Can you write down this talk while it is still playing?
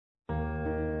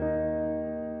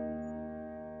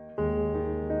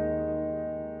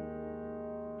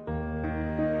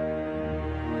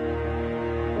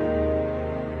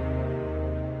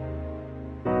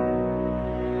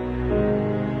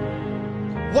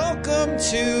Welcome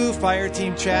to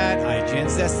Fireteam Chat,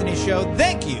 IGN's Destiny show.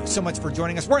 Thank you so much for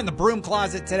joining us. We're in the broom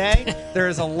closet today. There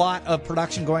is a lot of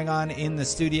production going on in the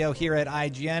studio here at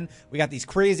IGN. We got these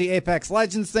crazy Apex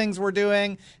Legends things we're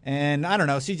doing, and I don't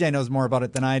know, CJ knows more about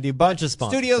it than I do, but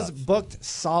studios booked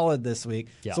solid this week.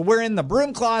 Yeah. So we're in the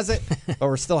broom closet, but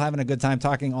we're still having a good time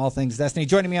talking all things Destiny.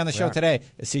 Joining me on the show today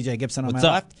is CJ Gibson on my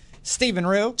left, Stephen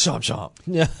Rue. Chomp.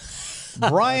 Yeah.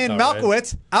 Brian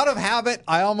Malkowitz, out of habit,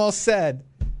 I almost said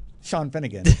Sean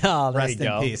Finnegan. Oh, Rest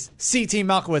in peace. C-Team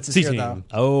Malkowitz is here, though.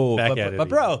 Oh, but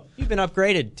bro, you've been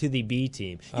upgraded to the B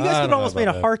team. You guys could almost made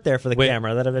a heart there for the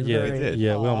camera. That have been we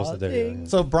almost did there. Yeah.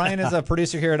 So Brian is a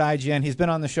producer here at IGN. He's been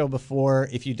on the show before.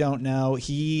 If you don't know,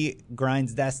 he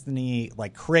grinds Destiny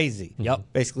like crazy.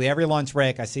 Yep. Basically, every lunch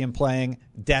break, I see him playing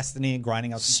Destiny,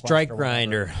 grinding out some Strike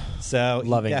grinder. So he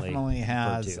Lovingly definitely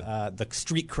has the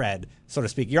street cred, so to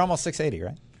speak. You're almost 680,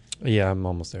 right? Yeah, I'm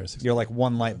almost there. You're like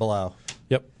one light below.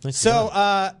 Yep.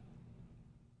 So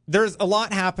there's a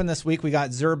lot happened this week. We got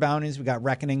Xur bounties. We got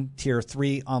Reckoning Tier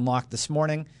 3 unlocked this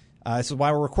morning. This is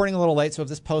why we're recording a little late. So if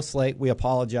this posts late, we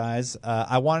apologize.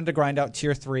 I wanted to grind out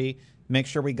Tier 3, make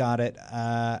sure we got it.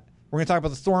 We're going to talk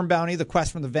about the Thorn bounty, the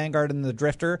quest from the Vanguard and the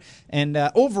Drifter, and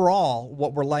overall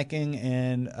what we're liking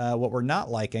and what we're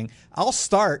not liking. I'll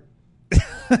start.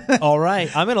 All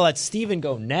right. I'm going to let Steven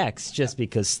go next just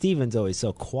because Steven's always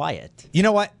so quiet. You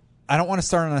know what? I don't want to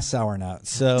start on a sour note,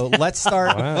 so let's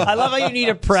start. Wow. I love how you need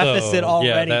to preface it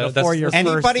already before your first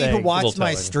Anybody thing. who watched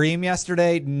my stream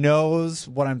yesterday knows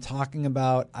what I'm talking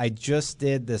about. I just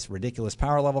did this ridiculous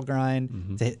power level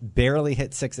grind to barely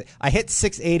hit 680. I hit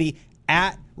 680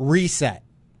 at reset.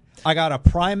 I got a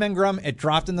Prime Engram. It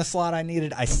dropped in the slot I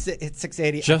needed. I hit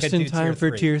 680. Just in time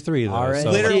for Tier 3, though. All right.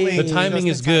 So Literally, the timing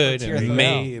is good.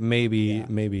 We'll Maybe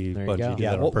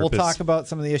talk about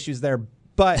some of the issues there.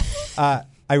 But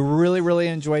I really, really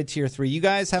enjoyed Tier 3. You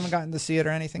guys haven't gotten to see it or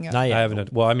anything yet? Not yet. I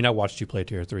haven't. Well, I mean, I watched you play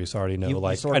Tier 3, so I already know.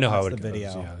 I know how it goes.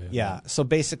 Video. Yeah. So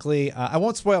basically, I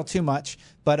won't spoil too much,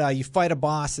 but you fight a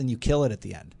boss and you kill it at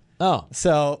the end. Oh,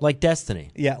 so like Destiny.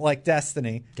 Yeah, like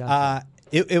Destiny. Gotcha.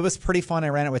 It was pretty fun. I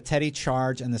ran it with Teddy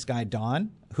Charge and this guy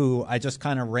Don, who I just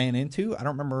kind of ran into. I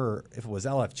don't remember if it was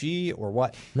LFG or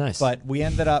what. Nice. But we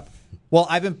ended up. Well,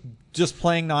 I've been just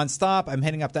playing nonstop. I'm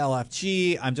hitting up the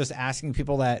LFG. I'm just asking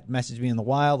people that message me in the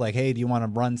wild, like, "Hey, do you want to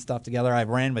run stuff together?" I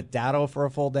ran with Datto for a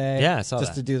full day. Yeah, I saw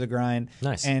just that. to do the grind.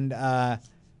 Nice. And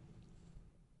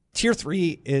Tier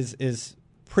 3 is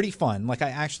pretty fun. Like, I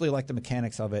actually like the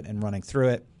mechanics of it and running through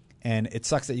it. And it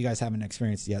sucks that you guys haven't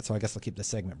experienced it yet, so I guess I'll keep this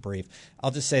segment brief.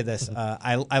 I'll just say this.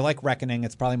 I like Reckoning.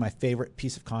 It's probably my favorite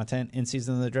piece of content in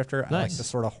Season of the Drifter. Nice. I like the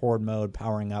sort of horde mode,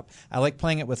 powering up. I like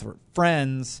playing it with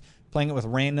friends. Playing it with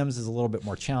randoms is a little bit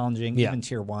more challenging, even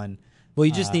Tier 1. Well,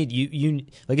 you just need you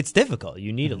like it's difficult.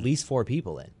 You need at least 4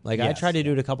 people in. Like I tried to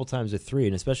do it a couple times with 3,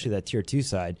 and especially that Tier 2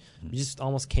 side, you just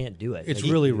almost can't do it. It's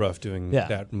really rough doing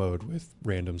that mode with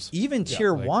randoms. Even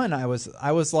Tier 1, I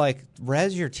was like,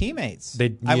 res your teammates.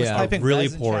 I was typing really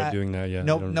res in poor chat. at doing that. Yeah,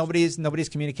 nobody's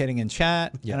communicating in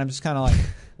chat, and I'm just kind of like,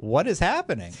 what is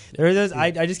happening?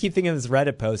 I just keep thinking of this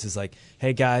Reddit post is like,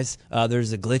 hey guys,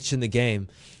 there's a glitch in the game.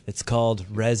 It's called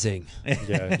rezzing.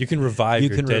 Yeah, you can revive.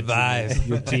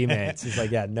 Your teammates. It's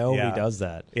like, nobody does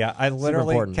that. Yeah, I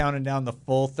literally counted down the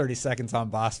full 30 seconds on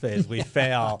boss phase. We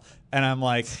fail, and I'm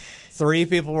like, 3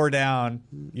 people were down.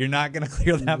 You're not going to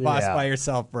clear that boss by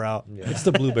yourself, bro. Yeah. It's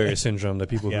the blueberry syndrome, the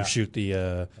people who shoot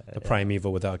the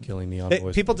primeval without killing the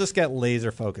envoys. People just get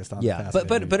laser focused on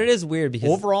the but it is weird because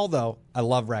overall, though, I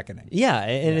love Reckoning. Yeah,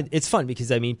 and it's fun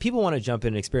because, I mean, people want to jump in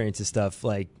and experience this stuff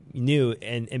like new,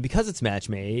 and because it's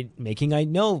matchmaking, I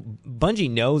know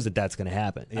Bungie knows that that's going to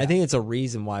happen. I think it's a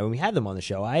reason why when we had them on the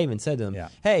show, I even said to them,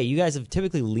 hey, you guys have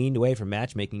typically leaned away from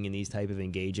matchmaking in these type of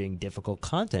engaging, difficult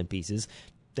content pieces.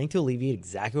 Think to alleviate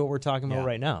exactly what we're talking about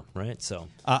right now, right? So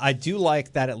I do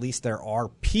like that at least there are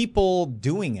people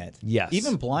doing it. Yes.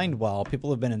 Even Blindwell,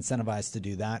 people have been incentivized to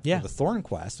do that for the Thorn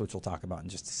Quest, which we'll talk about in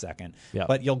just a second. Yeah.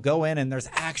 But you'll go in and there's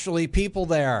actually people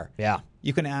there. Yeah.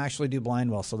 You can actually do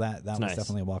Blindwell, so that was nice.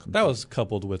 definitely a welcome. That was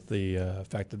coupled with the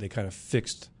fact that they kind of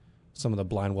fixed some of the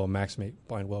Blindwell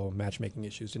matchmaking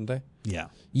issues, didn't they? Yeah.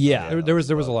 There was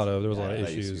a lot of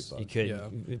issues. You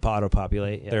could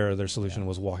auto-populate. Yeah. Their solution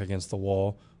was walk against the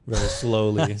wall very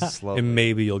slowly, and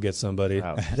maybe you'll get somebody.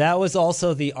 That was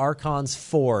also the Archon's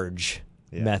Forge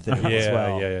method as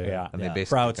well. Yeah. And they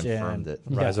basically confirmed it.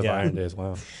 Rise of Iron Days.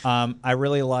 Wow. I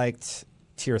really liked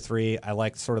Tier 3. I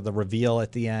liked sort of the reveal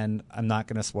at the end. I'm not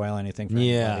going to spoil anything for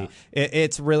anybody.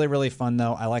 It's really, really fun,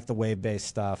 though. I like the wave-based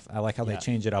stuff. I like how they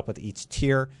change it up with each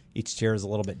tier. Each tier is a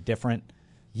little bit different.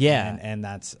 Yeah. And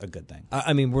that's a good thing.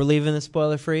 I mean, we're leaving the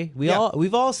spoiler-free.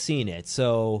 We've all seen it,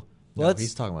 so Well, No,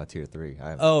 he's talking about tier 3.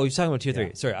 Oh, you're talking about tier 3.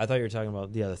 Yeah. Sorry, I thought you were talking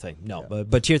about the other thing. No, Yeah.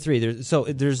 but tier 3.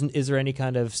 Is there any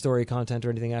kind of story content or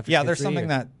anything after? Yeah, tier there's 3, something or?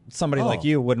 that somebody like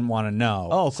you wouldn't want to know.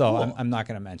 Oh, so cool. I'm not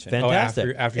going to mention. Fan- Oh,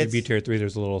 Fantastic. after you It's- beat tier 3,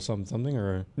 there's a little something,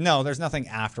 or No, there's nothing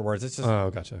afterwards. It's just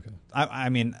oh, gotcha. Okay. I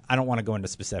mean, I don't want to go into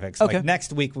specifics. Okay. Like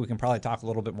next week, we can probably talk a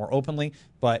little bit more openly,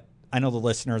 but I know the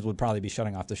listeners would probably be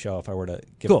shutting off the show if I were to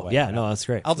give Cool. away. Yeah, no, that's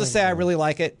great. I'll just say I really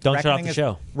like it. Don't shut off the is,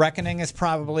 show. Reckoning is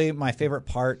probably my favorite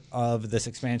part of this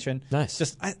expansion. Nice.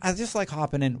 Just I just like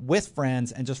hopping in with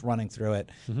friends and just running through it.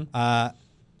 Mm-hmm.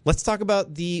 Let's talk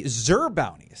about the Zur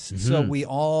bounties. So we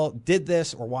all did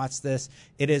this or watched this.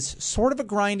 It is sort of a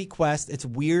grindy quest. It's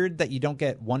weird that you don't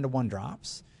get 1-to-1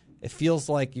 drops. It feels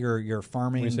like you're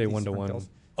farming. When you say these 1-to-1. kills.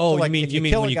 Oh, So, you mean if when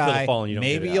kill a you kill the guy, fallen, you don't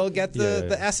maybe get it. you'll get the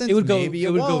Yeah. essence. It would go. Maybe It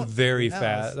would go won't. very Who knows?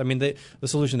 fast. I mean, the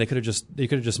solution they could have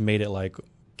just made it like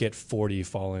get 40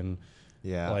 fallen.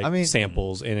 Yeah, like I mean,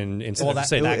 samples, and instead Well, of that-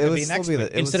 say it that, could would be still next be week.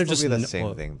 the, it instead would of still just be the same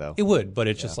well, thing, though. it would, but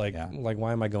it's just like Yeah.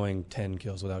 why am I going 10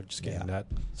 kills without just getting that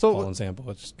So- fallen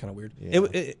sample? It's kind of weird.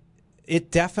 Yeah.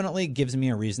 It definitely gives me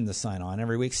a reason to sign on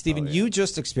every week. Steven, you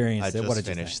just experienced I it. just What did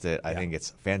you finished think? it. I Yeah. think it's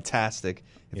fantastic.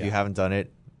 If Yeah. you haven't done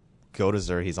it, go to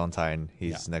Zur. He's on Titan.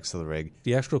 He's next to the rig.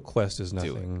 The actual quest is it.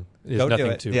 nothing. Go Is do nothing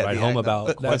it. to Yeah, write the- home the about.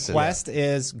 quest That's- is- Quest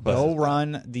is go is-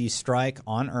 run the strike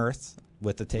on Earth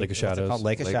with the Lake of Shadows.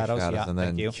 Lake of Shadows. Yeah, and thank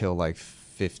then you. kill like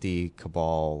 50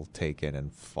 Cabal taken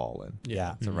and fallen.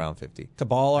 Yeah. It's around 50.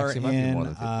 Cabal are Actually, it might be more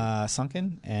in than 50.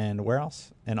 Sunken, and where else?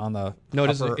 And on the No,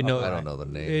 it isn't. upper- No, upper I right. don't know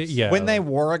the names. yeah, When they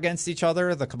war against each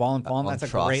other, the Cabal and Fallen, On that's a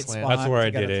Tross great Land. spot. that's where to I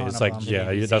get did a it. ton It's of like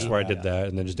them. that's where I did Yeah. that,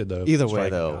 and then just did the Either way,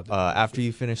 strike though, and after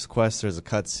you finish the quest, there's a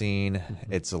cutscene.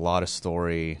 It's a lot of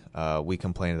story. We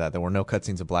complained that there were no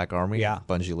cutscenes of Black Army. Yeah.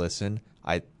 Bungie, listen.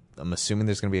 I'm assuming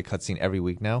there's going to be a cutscene every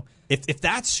week now. If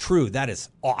that's true, that is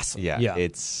awesome. Yeah.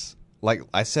 It's like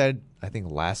I said, I think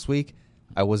last week,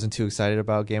 I wasn't too excited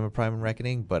about Gamma Prime and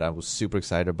Reckoning, but I was super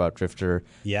excited about Drifter,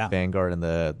 Yeah. Vanguard, and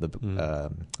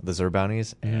the Zur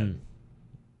bounties. And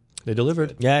they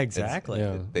delivered. Yeah, exactly.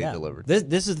 Yeah. they delivered.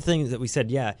 This is the thing that we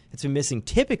said. Yeah, it's been missing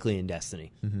typically in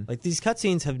Destiny. Like these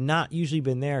cutscenes have not usually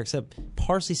been there, except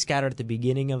partially scattered at the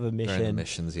beginning of a mission. the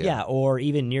missions, yeah. or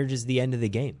even near just the end of the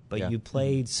game. But Yeah. you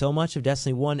played so much of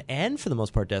Destiny 1 and for the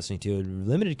most part Destiny 2 in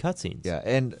limited cutscenes. Yeah,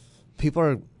 and people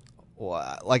are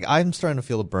like, I'm starting to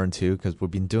feel a burn too because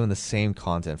we've been doing the same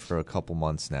content for a couple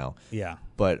months now. Yeah.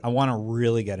 But I want to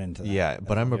really get into that. yeah,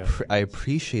 but I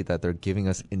appreciate that they're giving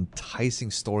us enticing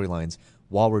storylines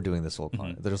while we're doing this whole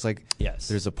content. There's like Yes.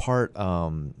 there's a part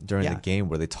during Yeah. the game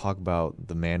where they talk about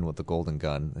the man with the golden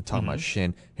gun and talking about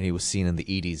Shin, and he was seen in the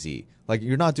EDZ. Like,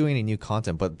 you're not doing any new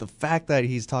content, but the fact that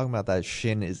he's talking about that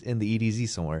Shin is in the EDZ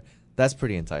somewhere, that's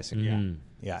pretty enticing.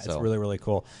 Yeah, it's So- really, really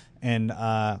cool. And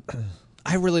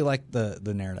I really like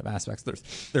the narrative aspects.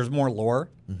 There's more lore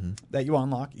that you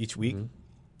unlock each week.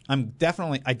 I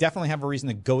definitely have a reason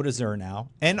to go to Zur now.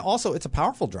 And also, it's a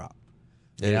powerful drop.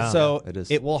 It is. So It is.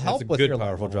 it will help It's a with good your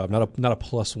powerful level. drop, not a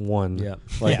 +1. Yeah.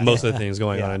 like Yeah. most of the things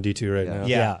going on Yeah. in D2 right now.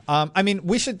 Yeah. I mean,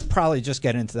 we should probably just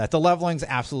get into that. The leveling's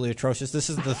absolutely atrocious. This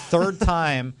is the third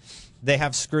time they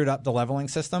have screwed up the leveling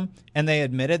system, and they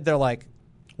admitted they're like,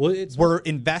 Well, it's we're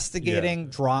investigating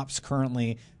drops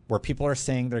currently where people are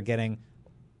saying they're getting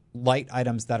light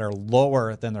items that are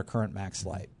lower than their current max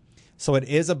light. So it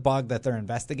is a bug that they're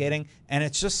investigating, and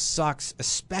it just sucks,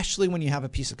 especially when you have a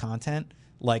piece of content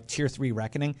like Tier 3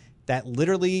 Reckoning that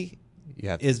literally You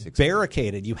have to be is 680.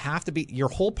 barricaded. You have to be, your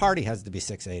whole party has to be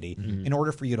 680 in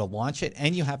order for you to launch it,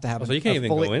 and you have to have so you can't even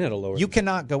go in at a lower- You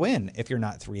cannot go in if you're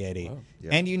not 380,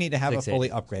 and you need to have a 680. fully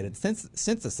upgraded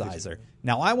synthesizer.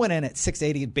 Now, I went in at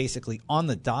 680 basically on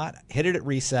the dot, hit it at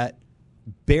reset,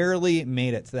 barely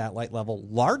made it to that light level,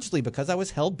 largely because I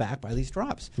was held back by these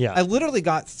drops. Yeah. I literally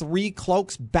got 3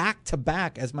 cloaks back to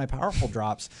back as my powerful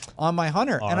drops on my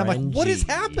hunter, and I'm like, what is RNG.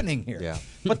 happening here? Yeah.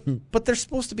 But there's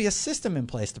supposed to be a system in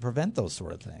place to prevent those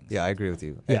sort of things. Yeah, I agree with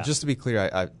you. Yeah. And just to be clear,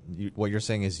 what you're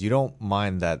saying is you don't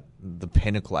mind that the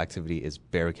pinnacle activity is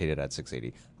barricaded at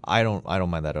 680. I don't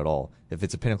mind that at all. If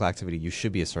it's a pinnacle activity, you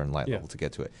should be a certain light level to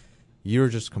get to it. You're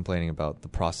just complaining about the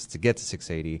process to get to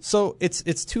 680. So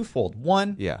it's twofold.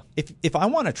 One, Yeah. if I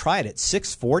want to try it at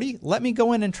 640, let me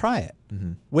go in and try it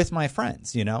with my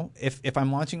friends. You know, if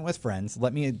I'm launching it with friends,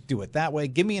 let me do it that way.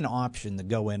 Give me an option to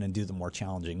go in and do the more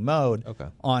challenging mode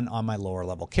on my lower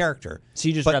level character. So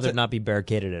you just But rather to- not be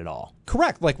barricaded at all.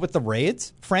 Correct. Like with the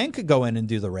raids, Frank could go in and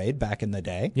do the raid back in the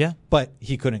day. Yeah. But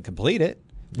he couldn't complete it.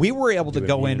 We were able to it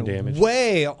go in medium damage.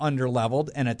 way under leveled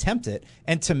and attempt it.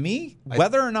 And to me,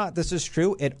 whether or not this is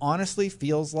true, it honestly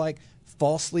feels like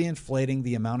falsely inflating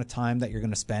the amount of time that you're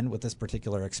going to spend with this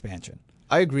particular expansion.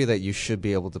 I agree that you should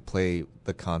be able to play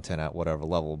the content at whatever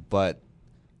level, but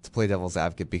to play devil's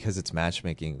advocate, because it's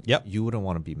matchmaking, Yep. you wouldn't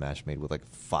want to be matchmade with like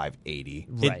 580.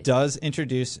 Right. It does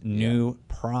introduce new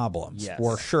problems Yes.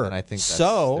 for sure. And I think that's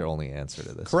so, their only answer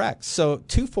to this. correct. So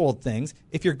twofold things.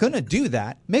 If you're going to do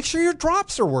that, make sure your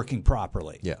drops are working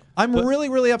properly. Yeah. I'm really,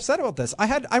 really upset about this.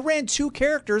 I ran 2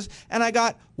 characters and I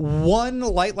got 1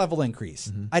 light level increase.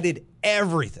 Mm-hmm. I did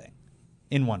everything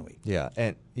in 1 week. Yeah,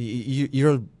 and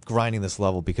you're grinding this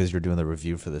level because you're doing the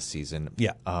review for this season.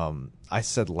 Yeah. I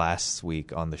said last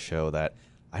week on the show that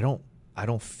I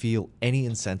don't feel any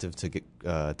incentive to get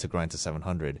to grind to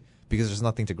 700 because there's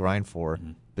nothing to grind for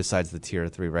besides the tier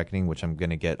 3 reckoning, which I'm going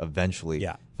to get eventually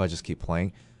if I just keep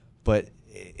playing. But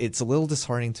it's a little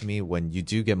disheartening to me when you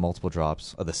do get multiple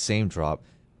drops of the same drop,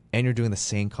 and you're doing the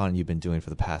same content you've been doing for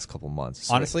the past couple months.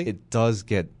 So Honestly, it does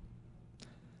get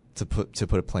to put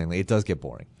it plainly, it does get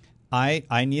boring.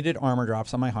 I needed armor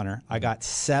drops on my hunter. I got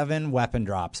 7 weapon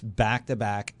drops back to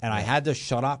back, and I had to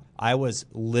shut up. I was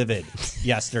livid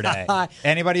yesterday.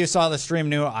 Anybody who saw the stream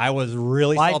knew I was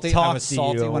really I salty. I talked was to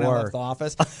salty you when at I work. left the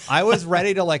office. I was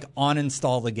ready to like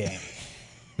uninstall the game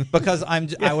because I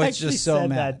was actually just so said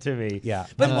mad. that to me. Yeah,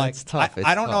 But I'm no, like, it's tough. It's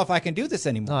I don't know tough. if I can do this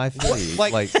anymore. No, I feel you.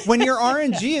 like when your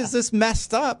RNG is this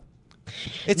messed up,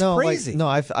 it's crazy.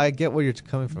 I get where you're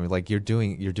coming from. Like you're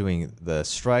doing the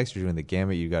strikes, you're doing the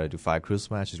gambit. You got to do 5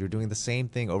 crucible matches. You're doing the same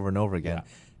thing over and over again,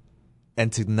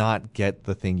 and to not get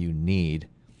the thing you need.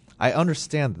 I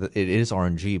understand that it is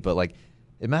RNG, but like,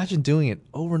 imagine doing it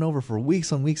over and over for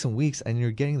weeks on weeks and weeks, and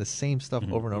you're getting the same stuff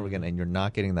over and over again, and you're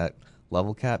not getting that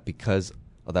level cap because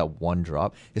of that one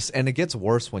drop. And it gets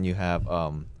worse when you have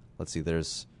let's see,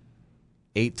 there's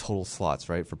 8 total slots,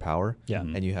 right, for power. Yeah.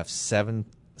 And you have 7.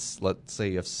 Let's say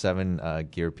you have 7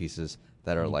 gear pieces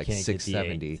that are like can't get the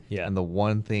 670, 8. Yeah. and the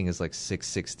one thing is like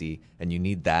 660, and you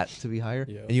need that to be higher,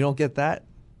 Yeah. and you don't get that,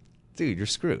 dude, you're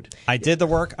screwed. I did the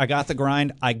work. I got the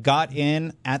grind. I got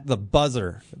in at the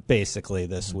buzzer basically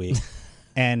this week,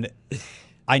 and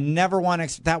I never want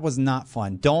to. That was not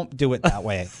fun. Don't do it that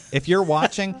way. If you're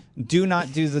watching, do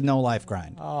not do the no life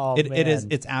grind. Oh, it is.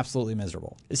 man. It's absolutely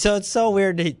miserable. So it's so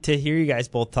weird to hear you guys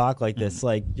both talk like this.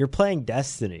 Like you're playing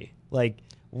Destiny. Like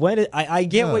I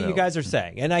get what you guys are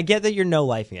saying, and I get that you're no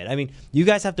lifing it. I mean, you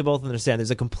guys have to both understand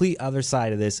there's a complete other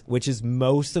side of this, which is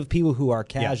most of people who are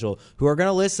casual who are going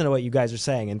to listen to what you guys are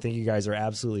saying and think you guys are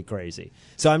absolutely crazy.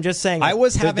 So I'm just saying,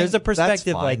 there's a perspective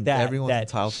That's like fine. that. Everyone's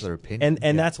entitled to their opinion.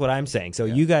 And that's what I'm saying. So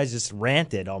you guys just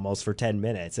ranted almost for 10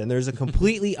 minutes, and there's a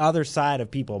completely other side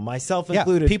of people, myself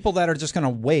included. People that are just going to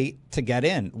wait to get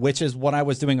in, which is what I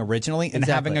was doing originally, and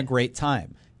having a great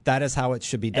time. That is how it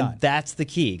should be done. And that's the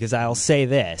key, because I'll say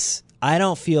this. I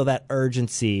don't feel that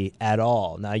urgency at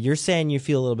all. Now, you're saying you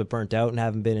feel a little bit burnt out and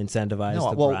haven't been incentivized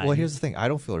to grind. Well, here's the thing. I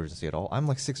don't feel urgency at all. I'm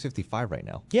like 655 right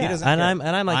now. Yeah, doesn't and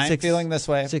care. I'm like I'm feeling this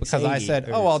way because I 680 said,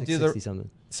 or "Oh, I'll do the 660 something."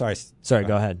 Sorry,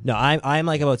 Go ahead. No, I'm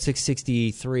like about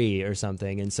 663 or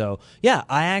something, and so yeah,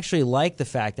 I actually like the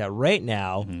fact that right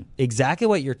now, exactly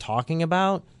what you're talking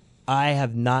about, I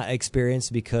have not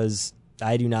experienced because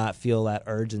I do not feel that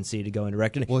urgency to go into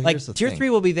reckoning. Well, like here's the tier thing. 3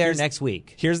 will be there next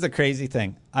week. Here's the crazy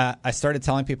thing. I started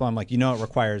telling people, I'm like, it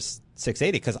requires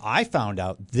 680 because I found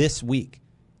out this week,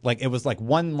 like it was like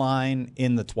one line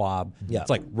in the TWAB. Yeah.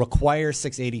 It's like requires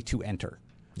 680 to enter.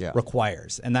 Yeah.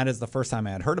 Requires. And that is the first time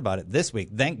I had heard about it this week.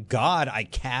 Thank God I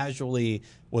casually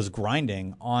was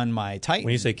grinding on my Titan.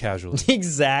 When you say casually,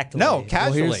 Exactly. No,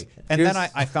 casually. And here's- then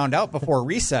I found out before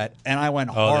reset, and I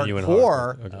went then you went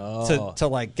hardcore hardcore. Okay. to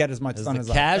like get as much done the as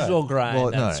casual I could. grind.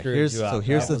 Well, that no. screwed Here's you up.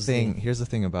 here's That the was thing. Here's the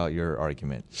thing about your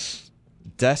argument.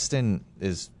 Destin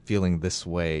is feeling this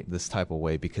type of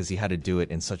way, because he had to do it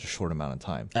in such a short amount of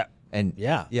time. And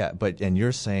Yeah. and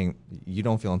you're saying you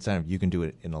don't feel incentive. You can do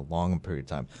it in a long period of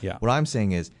time. Yeah. What I'm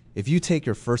saying is, if you take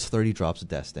your first 30 drops of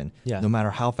Destin, Yeah. no matter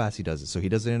how fast he does it, so he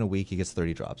does it in a week, he gets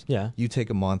 30 drops. Yeah. You take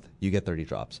a month, you get 30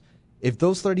 drops. If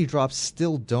those 30 drops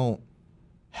still don't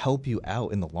help you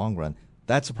out in the long run,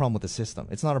 that's a problem with the system.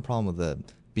 It's not a problem with the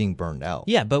being burned out.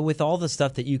 Yeah, but with all the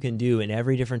stuff that you can do in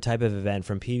every different type of event,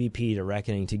 from PvP to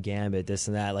Reckoning to Gambit, this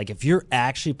and that, like if you're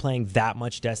actually playing that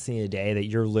much Destiny a day that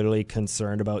you're literally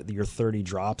concerned about your 30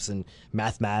 drops and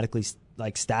mathematically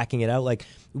like stacking it out, like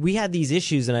we had these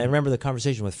issues, and I remember the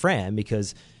conversation with Fran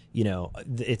because,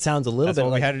 it sounds a little That's bit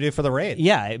what like we had to do for the raid.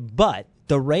 Yeah, but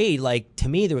the raid, like to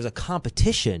me, there was a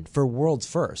competition for world's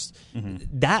first.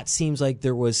 That seems like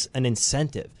there was an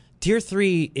incentive. Tier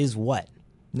 3 is what?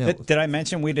 No, Did I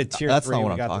mention we did tier That's 3? not what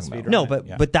We I'm got the talking speed about. No, run? but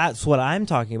Yeah. but that's what I'm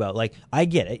talking about. Like, I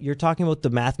get it. You're talking about the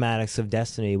mathematics of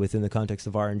Destiny within the context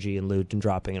of RNG and loot and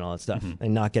dropping and all that stuff,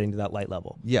 and not getting to that light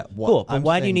level. Yeah, well, cool. But I'm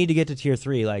why do you saying- need to get to tier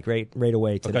 3 like right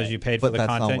away today? because you paid for But the that's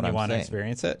not content, what you I'm want to saying.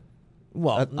 experience it.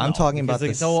 Well, I'm no, talking about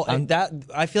because, this- I'm- that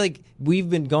I feel like we've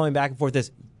been going back and forth.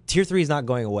 This tier 3 is not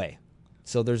going away,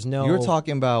 so there's no. You're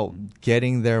talking about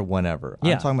getting there whenever.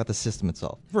 Yeah. I'm talking about the system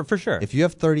itself. for sure. If you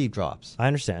have 30 drops, I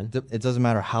understand. it doesn't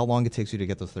matter how long it takes you to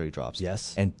get those 30 drops.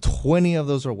 Yes. And 20 of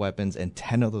those are weapons and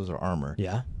 10 of those are armor.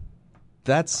 Yeah.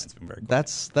 That's been very quick.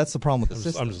 that's the problem with the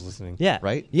system. I'm just listening. Yeah.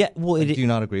 Right? Yeah. Well, Like, do you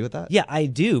not agree with that? Yeah, I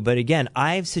do. But again,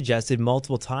 I've suggested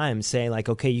multiple times saying, like,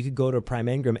 okay, you could go to a Prime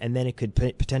Engram and then it could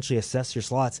potentially assess your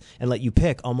slots and let you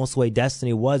pick almost the way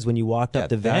Destiny was when you walked Yeah, up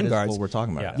the that is Vanguards. what we're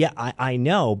talking about. Yeah. Yeah, I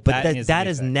know. But That needs to that be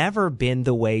has fixed. never been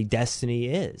the way Destiny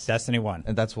is. Destiny 1.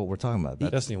 And that's what we're talking about.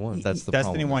 Destiny 1. That's the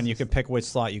Destiny problem. 1, you could pick which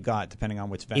slot you got depending on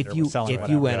which vendor If you was selling if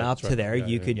whatever. you went Yeah, up that's to right. there, Yeah,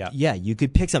 you yeah, could yeah. you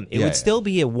could pick some. It Yeah, would yeah. still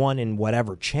be a 1 in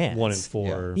whatever chance. 1 in 4.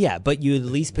 Yeah, but you at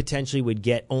least potentially would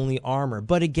get only armor.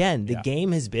 But again, the Yeah.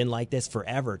 game has been like this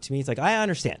forever. To me, it's like, I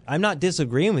understand. I'm not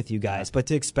disagreeing with you guys, but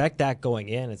to expect that going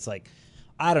in, it's like,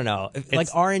 I don't know. Like,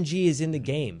 RNG is in the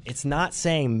game. It's not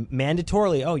saying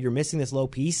mandatorily, oh, you're missing this low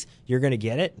piece, you're going to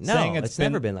get it. No, Saying it's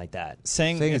never been like that.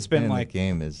 saying Saying it's been in like the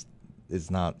game is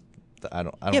not. I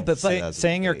don't. Yeah, but- see but that as a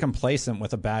saying you're debate. complacent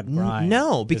with a bad grind.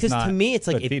 No, is because not to me, it's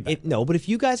like, good feedback. no, but if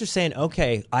you guys are saying,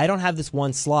 okay, I don't have this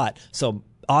one slot, so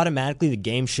automatically the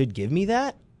game should give me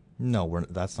that, No,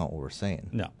 that's not what we're saying.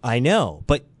 No. I know,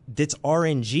 but it's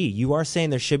RNG. You are saying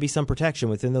there should be some protection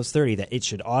within those 30, that it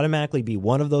should automatically be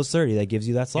one of those 30 that gives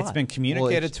you that slot. It's been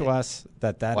communicated it's- to us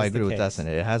that Well, I is agree the with case. Dustin.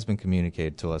 It has been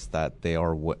communicated to us that they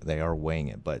are weighing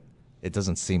it, but it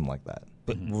doesn't seem like that.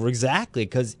 But exactly,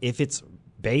 because if it's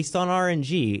based on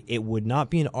RNG, it would not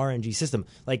be an RNG system.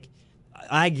 Like,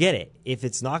 I get it. If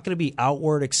it's not going to be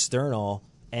outward, external,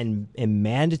 and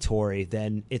mandatory,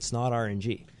 then it's not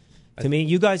RNG. To me,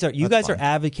 you guys are fine.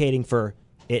 advocating for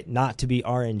it not to be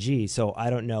RNG. So I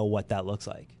don't know what that looks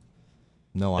like.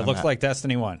 No, It looks like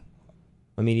Destiny 1.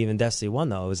 I mean, even Destiny 1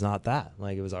 though, it was not that.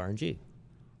 Like, it was RNG.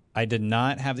 I did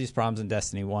not have these problems in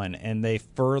Destiny 1, and they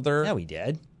further Yeah, we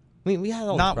did. We had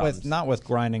all not these problems. with not with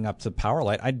grinding up to power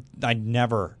light. I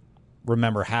never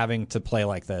remember having to play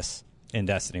like this in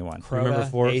Destiny 1. Remember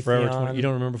Crota, Forever Atheon. 20? You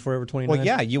don't remember Forever 29? Well,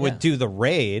 yeah, you would Yeah. do the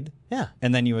raid, Yeah.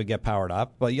 and then you would get powered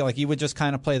up. But you would just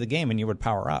kind of play the game, and you would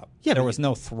power up. Yeah, there but was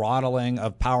no throttling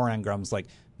of power engrams. Like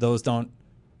those don't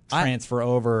transfer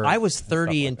over. I was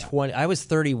 30 like and that. 20. I was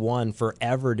 31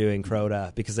 forever doing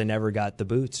Crota because I never got the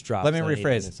boots dropped. Let me on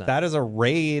rephrase. 18%. That is a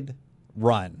raid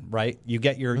run, right? You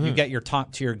get your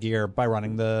top tier gear by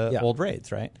running the Yeah. old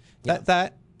raids, right?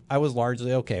 That I was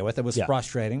largely okay with. It was Yeah.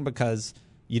 frustrating because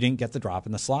you didn't get the drop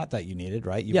in the slot that you needed,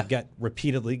 right? You Yeah. would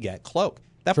repeatedly get cloak.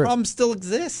 That True. problem still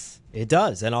exists. It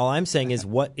does, and all I'm saying is,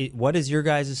 what is your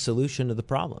guys' solution to the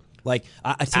problem? Like,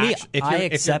 to me, if I you're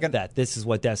accept gonna- that this is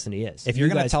what Destiny is. If you're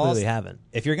you going to guys tell us, clearly haven't.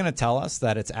 if you're going to tell us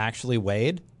that it's actually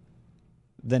weighed,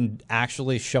 then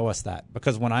actually show us that.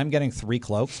 Because when I'm getting 3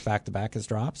 cloaks back to back as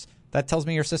drops, that tells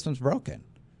me your system's broken.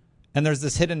 And there's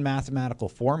this hidden mathematical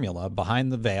formula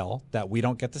behind the veil that we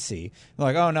don't get to see. They're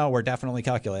like, oh no, we're definitely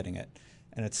calculating it,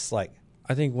 and it's like,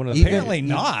 I think one of the Apparently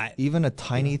not. Even a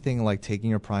tiny thing like taking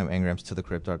your prime engrams to the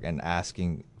Cryptarch and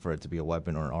asking for it to be a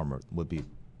weapon or an armor would be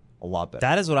a lot better.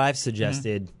 That is what I've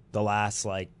suggested the last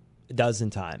dozen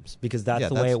times, because that's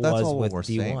the way it that's was all with we're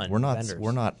D1. saying. vendors.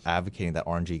 We're not advocating that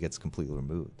RNG gets completely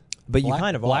removed. But you Black,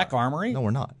 kind of Black are. Armory. No,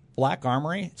 we're not. Black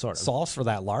Armory Sort of. solves for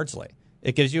that largely.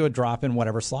 It gives you a drop in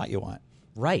whatever slot you want,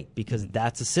 Right, because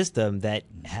that's a system that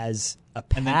has a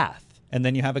path. and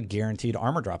then you have a guaranteed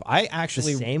armor drop. I The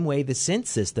actually same way the synth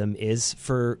system is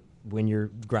for when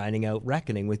you're grinding out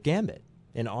Reckoning with Gambit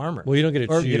and armor. Well, you don't get to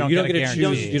Or choose. you don't You don't get a get to choose.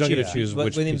 guarantee. You don't get to Yeah. choose But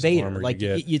which with piece of Invader, armor like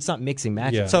you get. it's not mixing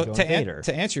matches. Yeah. So Go to Invader.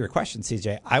 answer your question,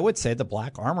 CJ, I would say the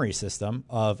Black Armory system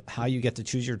of how you get to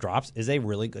choose your drops is a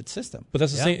really good system. But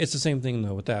that's the same. It's the same thing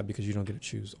though with that, because you don't get to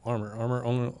choose armor.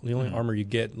 The only armor you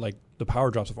get, like the power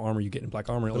drops of armor you get in Black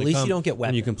Armor. at least you don't get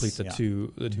when you weapons. complete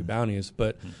the two bounties.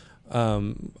 But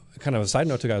kind of a side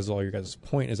note to all your guys'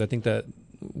 point is, I think that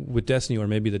with Destiny, or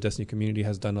maybe the Destiny community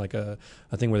has done like a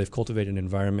thing where they've cultivated an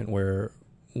environment where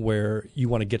you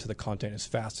want to get to the content as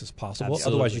fast as possible.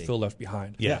 Absolutely. Otherwise, you feel left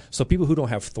behind. Yeah. So people who don't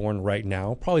have Thorn right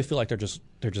now probably feel like they're just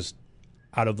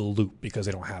out of the loop because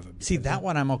they don't have it. See, that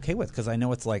one I'm okay with because I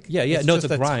know it's like No, it's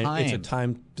just a grind. time. It's a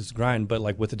time grind. But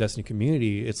like with the Destiny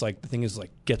community, it's like the thing is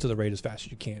like get to the raid as fast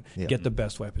as you can, get the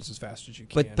best weapons as fast as you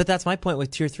can. But that's my point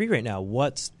with tier 3 right now.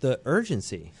 What's the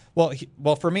urgency? Well,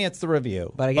 for me, it's the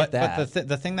review. But I get that. But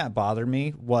the thing that bothered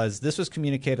me was this was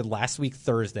communicated last week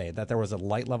Thursday that there was a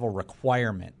light level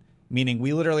requirement, meaning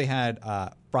we literally had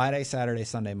Friday, Saturday,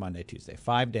 Sunday, Monday, Tuesday,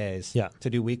 5 days to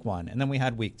do week 1, and then we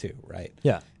had week 2, right?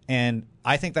 Yeah. And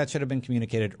I think that should have been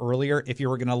communicated earlier. If you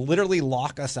were going to literally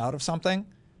lock us out of something,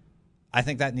 I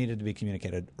think that needed to be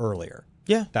communicated earlier.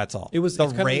 Yeah. That's all. It's the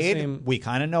kind of the raid. same- We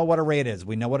kind of know what a raid is.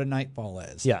 We know what a nightfall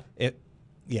is. Yeah.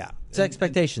 It's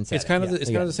expectation setting. It's kind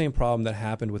of the same problem that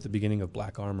happened with the beginning of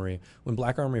Black Armory. When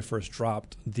Black Armory first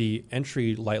dropped, the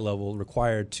entry light level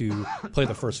required to play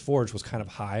the first Forge was kind of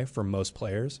high for most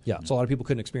players. Yeah. So a lot of people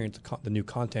couldn't experience the new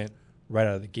content right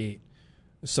out of the gate.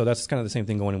 So that's kind of the same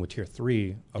thing going in with Tier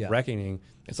 3 of Reckoning.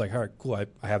 It's like, all right, cool,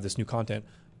 I have this new content.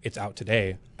 It's out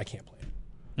today. I can't play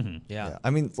it. Yeah.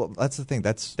 I mean, well, that's the thing.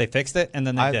 They fixed it and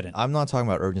then they didn't. I'm not talking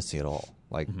about urgency at all.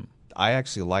 Like, I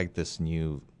actually like this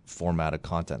new format of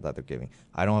content that they're giving.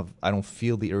 I don't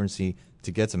feel the urgency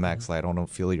to get to max light. I don't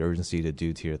feel the urgency to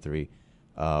do tier 3.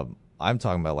 I'm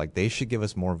talking about like they should give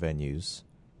us more venues,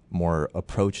 more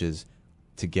approaches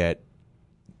to get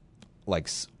like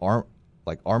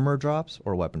armor drops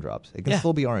or weapon drops. It can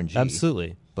still be RNG.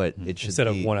 Absolutely. But it should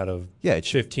Instead be, of 1 out of it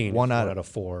should- 15, one it's out 1 out of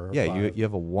 4. Or Yeah, 5. you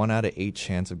have a 1 out of 8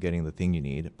 chance of getting the thing you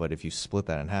need, but if you split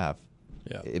that in half,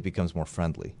 it becomes more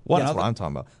friendly. That's what I'm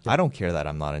talking about. I don't care that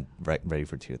I'm not ready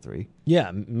for tier 3.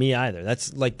 Yeah, me either.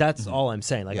 That's all I'm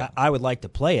saying. Like I would like to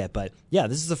play it, but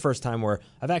this is the first time where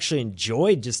I've actually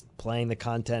enjoyed just playing the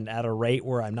content at a rate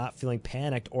where I'm not feeling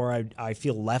panicked or I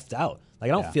feel left out.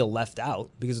 Like I don't feel left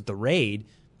out because with the raid,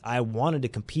 I wanted to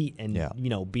compete and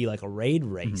be like a raid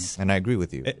race. And I agree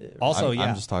with you.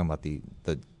 I'm just talking about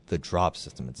the drop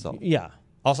system itself. Yeah.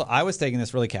 Also, I was taking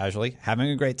this really casually, having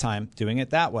a great time, doing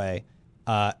it that way.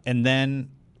 And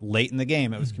then late in the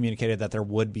game, it was communicated that there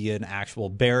would be an actual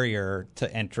barrier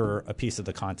to enter a piece of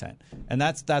the content. And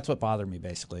that's what bothered me,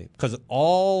 basically. Because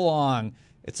all along,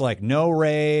 it's like, no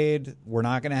raid. We're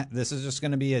not going to – this is just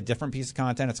going to be a different piece of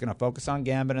content. It's going to focus on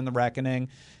Gambit and the Reckoning.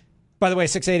 By the way,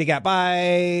 680 got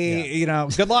by.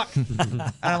 Good luck. And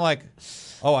I'm like,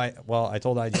 I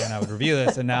told IGN I would review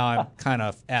this, and now I'm kind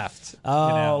of effed.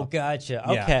 Oh, gotcha.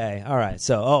 Okay. All right.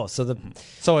 So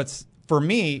it's for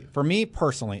me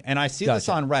personally, and I see this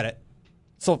on Reddit.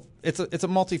 So it's a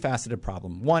multifaceted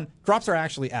problem. One, drops are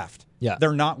actually effed. Yeah.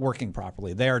 They're not working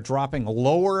properly. They are dropping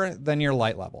lower than your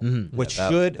light level, which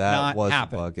should not was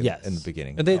happen. A bug in the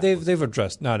beginning. And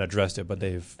they've not addressed it, but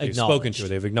they've spoken to it.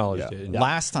 They've acknowledged it.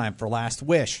 Last time for Last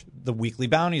Wish, the weekly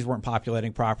bounties weren't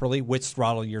populating properly, which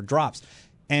throttle your drops.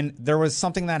 And there was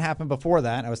something that happened before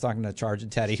that. I was talking to Charge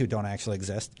and Teddy, who don't actually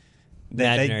exist.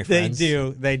 Imaginary friends.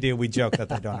 friends. They do. We joke that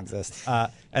they don't exist.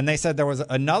 And they said there was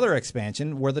another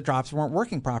expansion where the drops weren't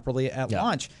working properly at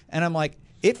launch. And I'm like,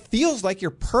 it feels like you're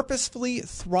purposefully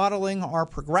throttling our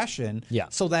progression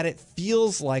so that it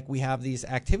feels like we have these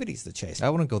activities to chase. I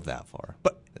wouldn't go that far.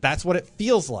 But that's what it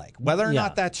feels like. Whether or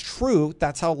not that's true,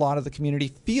 that's how a lot of the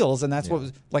community feels. And that's what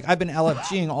was like. I've been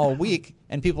LFGing all week,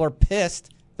 and people are pissed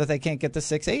that they can't get to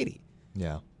 680.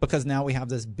 Yeah. Because now we have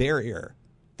this barrier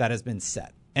that has been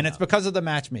set. And it's because of the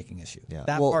matchmaking issue. Yeah.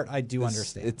 That part I do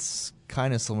understand. It's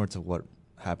kind of similar to what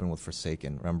happened with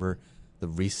Forsaken. Remember, the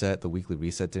weekly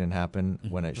reset didn't happen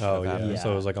when it should have happened.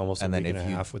 So it was like almost and a then week if and a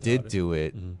you half without did it. do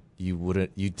it,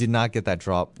 you did not get that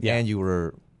drop, and you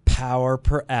were power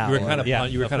per hour. You were kind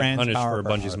of Fran's punished power for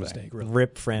per Bungie's hour mistake. Really.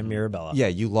 Rip Fran Mirabella.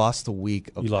 you lost a week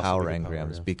of You lost a power week of power,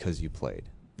 engrams because you played.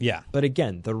 Yeah. But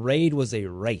again, the raid was a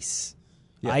race.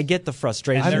 I get the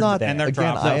frustration. And I'm not. and they're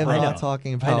Again, drops I am are not up.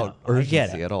 talking I know. about I get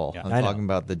urgency it. at all. Yeah. I'm I know. talking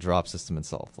about the drop system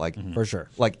itself. Like For sure.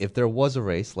 Like if there was a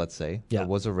race, let's say Yeah. there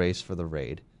was a race for the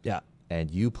raid, Yeah. and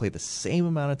you played the same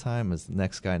amount of time as the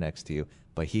next guy next to you,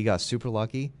 but he got super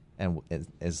lucky and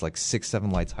is like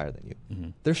 6-7 lights higher than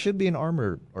you. There should be an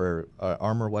armor or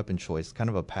armor weapon choice, kind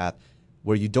of a path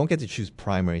where you don't get to choose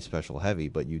primary, special, heavy,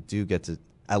 but you do get to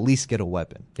at least get a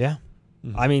weapon. Yeah.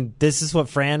 I mean, this is what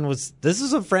Fran was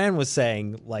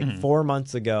saying like 4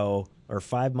 months ago or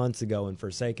 5 months ago in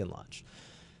Forsaken launch.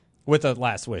 With the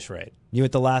Last Wish raid. You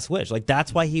with the Last Wish. Like,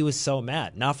 that's why he was so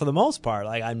mad. Now, for the most part,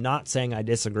 like, I'm not saying I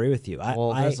disagree with you.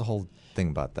 There's a whole thing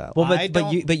about that. Well,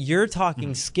 but you're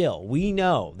talking skill. We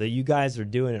know that you guys are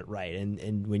doing it right,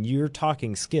 and when you're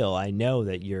talking skill, I know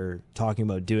that you're talking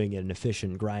about doing it in an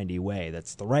efficient, grindy way.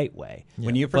 That's the right way.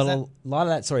 When you present, a lot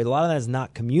of that is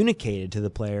not communicated to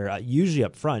the player usually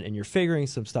up front, and you're figuring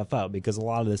some stuff out because a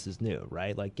lot of this is new,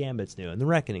 right? Like Gambit's new and the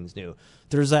Reckoning's new.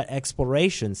 There's that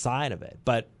exploration side of it,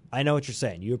 but I know what you're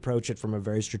saying. You approach it from a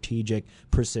very strategic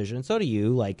precision. So do you,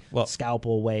 like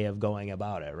scalpel way of going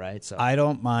about it, right? So I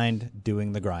don't mind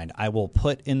doing the grind. I will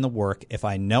put in the work if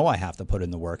I know I have to put in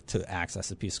the work to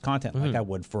access a piece of content, like I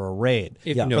would for a raid.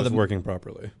 If you know it's working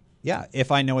properly. Yeah,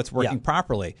 if I know it's working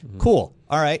properly. Cool.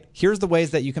 All right, here's the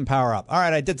ways that you can power up. All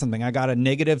right, I did something. I got a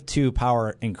 -2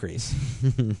 power increase.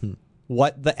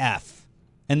 What the F?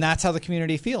 And that's how the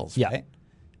community feels, right?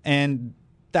 And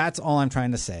that's all I'm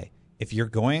trying to say. If you're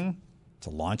going to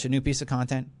launch a new piece of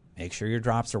content, make sure your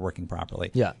drops are working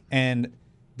properly. Yeah. And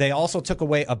they also took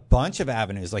away a bunch of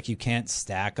avenues. Like, you can't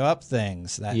stack up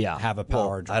things that have a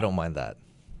power drop. I don't mind that.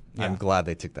 Yeah. I'm glad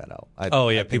they took that out.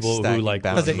 People who like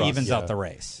because it bounties. evens out the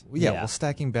race. Well,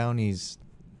 stacking bounties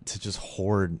to just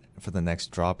hoard for the next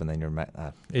drop, and then you're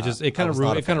it kind of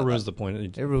ruins the point.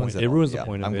 It ruins it ruins the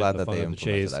point. I'm of glad it, that the they fun of the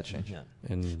implemented chase. that change. Yeah.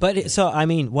 And so I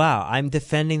mean, wow, I'm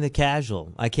defending the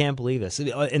casual. I can't believe this,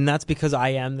 and that's because I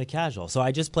am the casual. So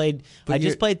I just played. Thorn.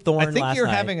 I think last you're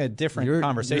night. having a different You're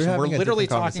conversation. having We're a literally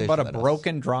different talking about a conversation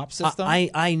broken drop system.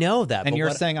 I know that, and but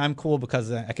you're saying I'm cool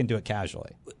because I can do it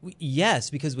casually. Yes,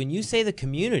 because when you say the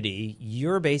community,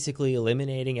 you're basically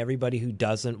eliminating everybody who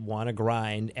doesn't want to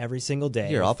grind every single day.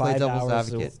 Here, I'll play 5 devil's hours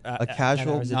advocate. a- A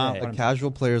casual, 10 hours a day. a casual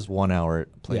player's 1 hour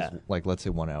plays, Yeah. like, let's say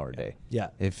 1 hour a day. Yeah.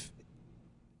 If,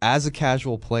 as a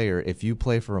casual player, if you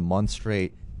play for a month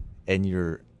straight and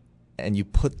you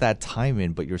put that time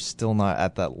in, but you're still not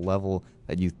at that level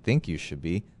that you think you should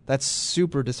be, that's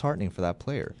super disheartening for that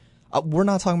player. We're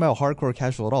not talking about hardcore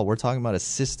casual at all. We're talking about a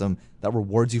system that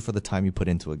rewards you for the time you put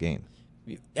into a game.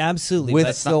 Absolutely. With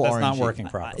but still That's not RNG. working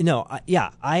properly.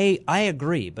 I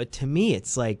agree. But to me,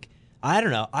 it's like, I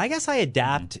don't know. I guess I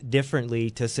adapt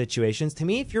differently to situations. To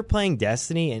me, if you're playing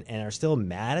Destiny and are still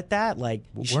mad at that, like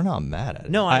We're not mad at it.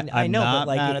 no, I I'm know, not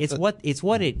but mad like at it's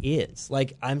what it is.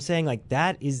 Like I'm saying, like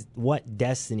that is what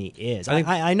Destiny is.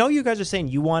 I know you guys are saying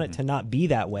you want it to not be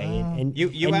that way, and You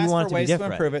and asked want for it to be ways to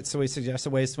different. improve it, so we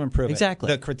suggested ways to improve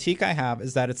Exactly. it. The critique I have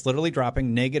is that it's literally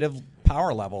dropping negative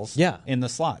power levels in the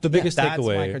slot. The biggest That's my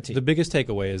takeaway. critique. The biggest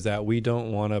takeaway is that we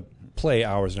don't want to play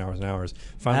hours and hours and hours.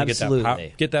 Finally,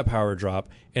 Absolutely. get that power drop,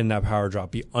 and that power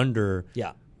drop be under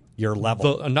your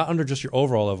level. not under just your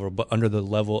overall level, but under the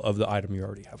level of the item you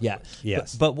already have. Yeah.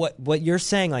 Yes. But what you're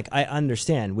saying, like, I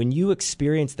understand. When you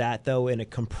experience that, though, in a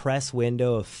compressed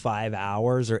window of 5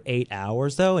 hours or 8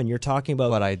 hours, though, and you're talking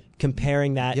about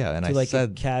comparing that and to, I like,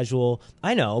 said, a casual.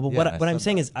 I know, but what I'm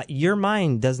saying is your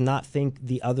mind does not think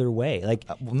the other way. Like,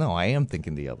 well, no, I am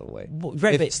thinking the other way.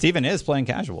 right, but Steven is playing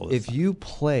casual. If you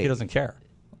play he doesn't care.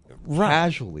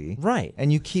 casually, Right.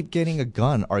 and you keep getting a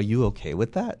gun, are you okay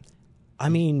with that? I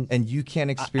mean, And you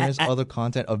can't experience other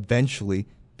content eventually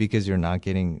because you're not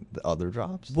getting the other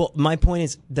drops? well, my point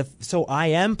is so I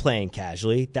am playing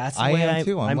casually. That's the I way am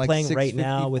too. I'm like playing right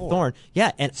now with 654. Thorn.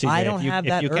 Yeah, and CJ, I don't if you- have if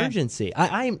that you can- urgency.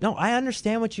 I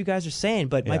understand what you guys are saying,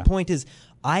 but my Yeah. point is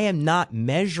I am not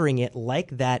measuring it like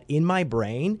that in my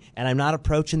brain, and I'm not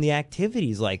approaching the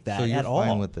activities like that So you're at all.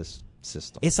 fine with this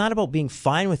system? It's not about being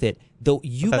fine with it, though.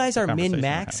 You But that's guys the are conversation we're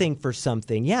min-maxing for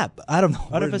something, out of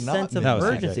we're a not sense of min-maxing.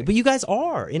 urgency. But you guys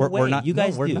are in a way. We're not- you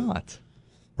guys no, we're do. not.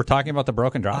 We're talking about the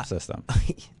broken drop system.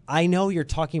 I know you're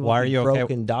talking about Why are the you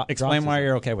broken okay? Explain drop why system.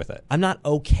 you're okay with it. I'm not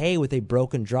okay with a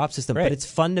broken drop system, Great. but it's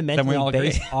Then we fundamentally all agree.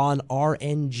 based on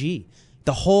RNG.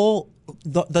 The whole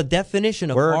the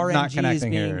definition of We're RNG not is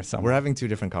connecting being here. We're Somewhere. having two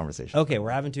different conversations. okay. We're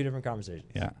having two different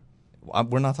conversations. Yeah.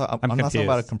 We're not. I'm not talking confused.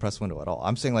 about a compressed window at all.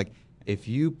 I'm saying, like, if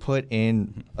you put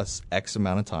in X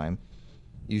amount of time,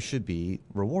 you should be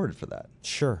rewarded for that.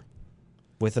 Sure,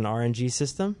 with an RNG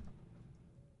system,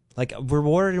 like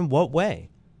rewarded in what way?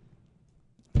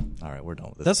 All right, we're done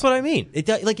with this. That's what I mean. It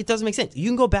doesn't make sense. You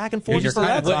can go back and forth You're kind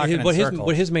of forever. talking in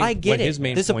circles. I get what it. his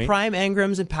main There's point, a prime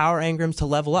engrams and power engrams to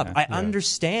level up. I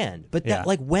understand, but that,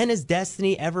 like, when has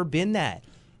Destiny ever been that?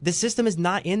 The system is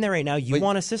not in there right now. You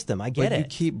want a system. I get but it. you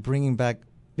keep bringing back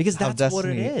Because how that's what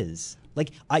it Destiny- is.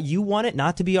 Like, you want it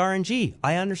not to be RNG.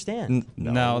 I understand.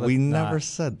 No, that's we not. never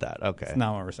said that. Okay, That's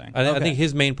not what we're saying. I think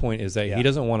his main point is that Yeah. he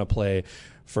doesn't want to play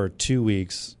for 2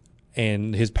 weeks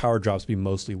and his power drops be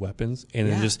mostly weapons, and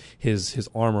then just his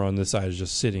armor on this side is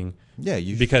just sitting. Yeah,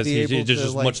 you because should be he's able just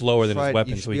to, like, much lower than his try- weapon,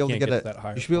 you should so be he able to can't get get a- that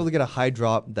higher. You should be able to get a high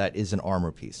drop that is an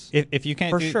armor piece. If you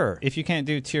can't For do, sure. if you can't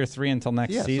do tier 3 until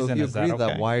next Yeah, so season, if you is agree that with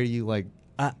okay? that, why are you like?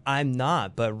 I'm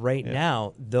not, but right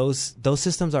now those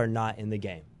systems are not in the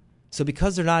game. So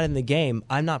because they're not in the game,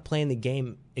 I'm not playing the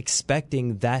game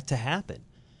expecting that to happen.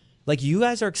 Like you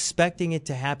guys are expecting it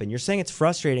to happen. You're saying it's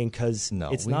frustrating because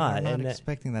No, it's we not. are not and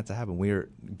expecting that to happen. We're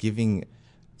giving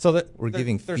So that we're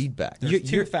giving there's- feedback. There's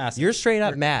two facets. you're straight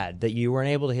up mad that you weren't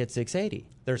able to hit 680.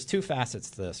 There's two facets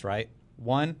to this, right?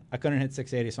 One, I couldn't hit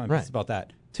 680, so I'm Right. pissed about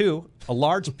that. Two, a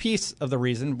large piece of the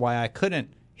reason why I couldn't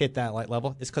hit that light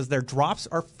level is because their drops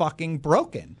are fucking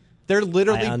broken. They're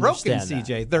literally I broken, understand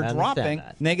CJ. that. They're I understand dropping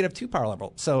that. -2 power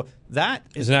level. So that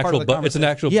is It's an part actual of the bug. It's an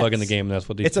actual Yes. bug in the game. That's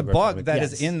what these It's a people are bug doing. that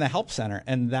is Yes. in the help center,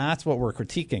 and that's what we're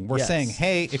critiquing. We're Yes. saying,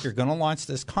 hey, if you're going to launch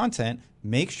this content,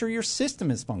 make sure your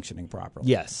system is functioning properly.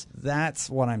 Yes. That's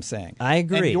what I'm saying. I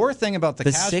agree. And your thing about the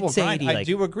casual 680, grind, I like-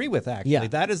 do agree with, actually. Yeah.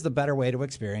 That is the better way to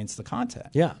experience the content.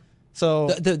 Yeah. So,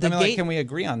 The I mean, like, gate- can we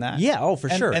agree on that? Yeah, oh, for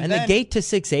sure. And the then- gate to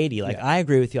 680, like, Yeah. I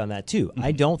agree with you on that, too.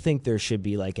 I don't think there should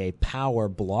be, like, a power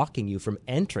blocking you from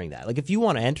entering that. Like, if you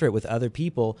want to enter it with other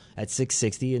people at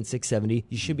 660 and 670,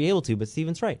 you should be able to. But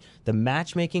Steven's right. The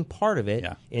matchmaking part of it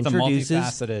Yeah. It's a introduces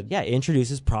multifaceted-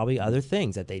 introduces probably other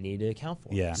things that they need to account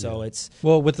for. Yeah. So it's...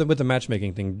 Well, with the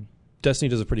matchmaking thing, Destiny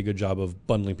does a pretty good job of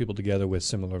bundling people together with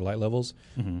similar light levels.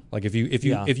 Like if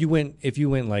you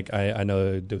went like I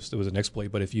know there was an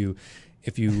exploit, but if you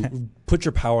put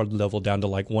your power level down to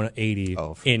like 180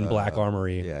 Oh, for in the- Black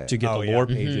Armory yeah, yeah. to get Oh, the yeah. lore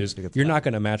pages, To get you're the- not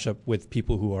going to match up with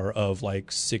people who are of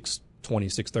like 620,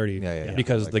 630 Yeah.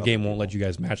 because Like the other game won't people. let you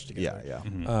guys match together.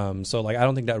 Yeah. So like I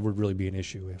don't think that would really be an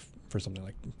issue for something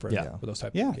like for those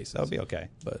type Yeah, of cases. that would be okay.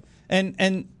 But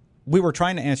And we were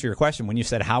trying to answer your question when you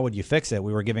said how would you fix it.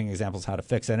 We were giving examples how to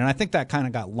fix it, and I think that kind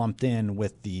of got lumped in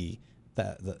with the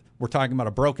we're talking about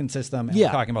a broken system and we're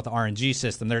talking about the RNG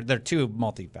system. They're two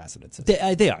multifaceted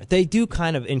systems. They are. They do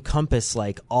kind of encompass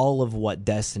like all of what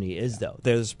Destiny is, though.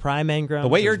 There's Prime Engram, The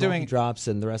way there's you're doing- drops,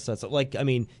 and the rest of that stuff. Like, I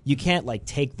mean, you can't like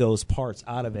take those parts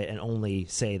out of it and only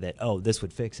say that, oh, this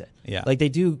would fix it. Yeah. Like they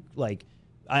do. Like,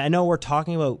 I know we're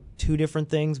talking about two different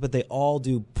things, but they all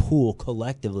do pool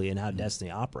collectively in how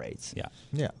Destiny operates. Yeah.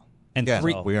 Yeah. And Again,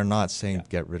 three- we are not saying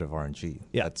get rid of RNG.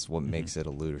 Yeah. That's what makes it a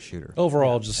looter shooter.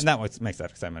 overall, just And that what makes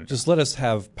that excitement. just let us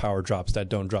have power drops that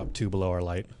don't drop 2 below our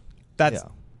light. That's Yeah.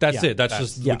 That's Yeah, it. That's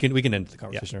that's- just yeah. we can end the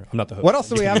conversation. here. I'm not the host. What else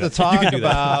do we have to talk do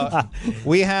that. about?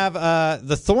 We have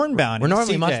the Thorn Bounty. We're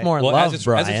normally CJ. much more in Well, love, as it's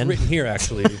Brian. written here,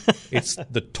 actually, it's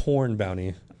the Torn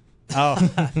Bounty. Oh,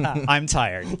 I'm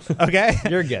tired. Okay,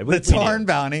 You're good. The Torn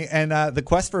Bounty and the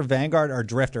quest for Vanguard or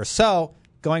Drifter. So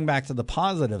going back to the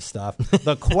positive stuff,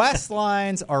 the quest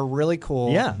lines are really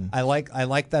cool. Yeah. I like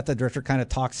that the Drifter kind of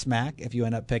talks smack if you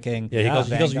end up picking. Yeah, he calls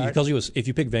Vanguard. you if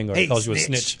you pick Vanguard, Hey, he calls you a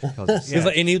snitch. snitch. He's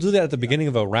like, and he'll do that at the beginning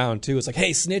of a round too. It's like,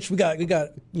 hey, snitch, we got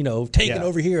taken Yeah.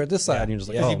 over here at this side. And you're just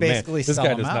like, Yeah, oh you basically man, this sell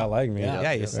guy him does out. not like me.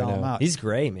 Yeah, you right sell him now. He's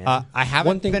great, man. I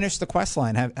haven't finished the quest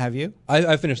line. Have you?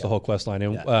 I finished the whole quest line,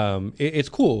 and it's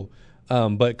cool.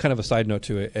 But kind of a side note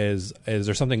to it is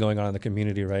there something going on in the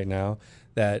community right now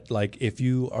that like if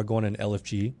you are going in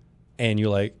LFG and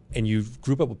you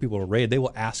group up with people to raid, they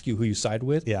will ask you who you side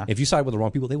with. Yeah. If you side with the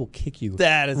wrong people, they will kick you.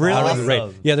 That is out of awesome. the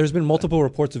raid. Yeah, there's been multiple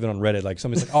reports of it on Reddit. Like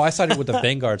somebody's like, "Oh, I sided with the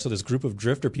Vanguard, so this group of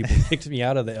Drifter people kicked me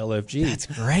out of the LFG." That's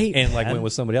great, And like man. went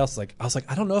with somebody else. Like I was like,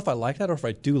 I don't know if I like that or if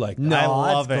I do like that. No, I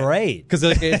love that's it. great. Because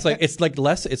it's like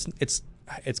less.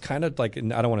 It's kind of like I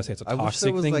don't want to say it's a I wish there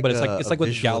toxic was thing, like but it's a- like a with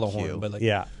visual Gallahorn, cue. but like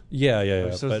Yeah. yeah. So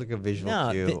it's But, like a visual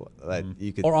No, cue that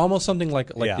you could. or almost something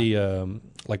like Yeah. the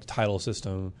title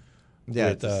system. Yeah,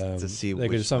 with, to see like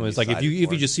which some one it's you like if you sided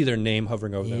for. just see their name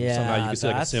hovering over them Yeah, somehow you can see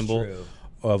like a that's symbol true.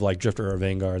 of like Drifter or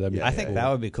Vanguard. That'd be I think cool. that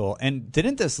would be cool. And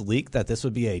didn't this leak that this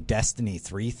would be a Destiny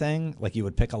 3 thing? Like you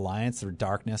would pick Alliance or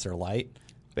Darkness or Light,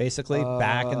 basically,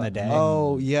 back in the day.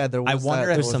 Oh yeah, there was. I wonder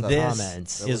that, if there was some that. this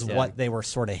comments. is Yeah. what they were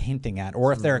sort of hinting at,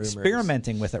 or if Some they're rumors.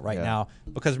 experimenting with it right Yeah. now.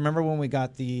 Because remember when we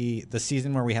got the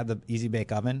season where we had the Easy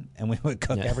Bake Oven and we would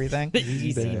cook Yeah. everything?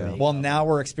 Easy Bake. Well, now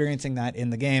we're experiencing that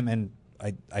in the game, and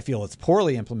I feel it's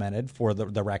poorly implemented for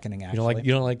the Reckoning. Actually,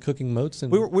 you don't like cooking moats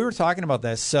and we were talking about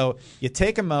this. So you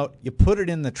take a moat, you put it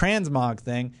in the transmog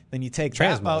thing, then you take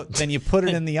that Transmog. moat, then you put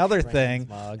it in the other thing,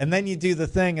 Transmog. and then you do the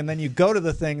thing, and then you go to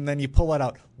the thing, and then you pull it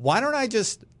out. Why don't I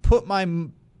just put my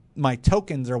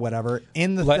tokens or whatever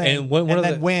in the Like, thing and one of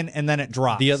then the- win, and then it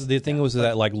drops? the thing was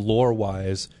that like lore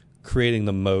wise creating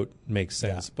the moat makes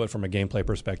sense. But from a gameplay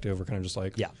perspective, we're kind of just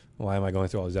like, why am I going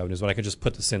through all these avenues? But I could just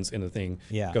put the synths in the thing,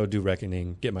 go do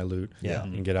Reckoning, get my loot,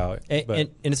 and get out. And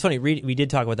it's funny, we did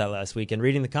talk about that last week, and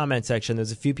reading the comment section,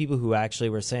 there's a few people who actually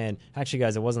were saying, actually,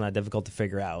 guys, it wasn't that difficult to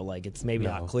figure out. Like, it's maybe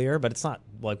not clear, but it's not,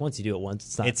 like, once you do it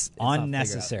once, it's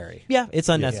unnecessary. Yeah, it's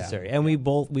unnecessary. And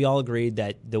we all agreed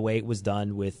that the way it was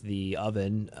done with the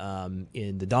oven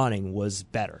in the Dawning was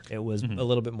better. It was a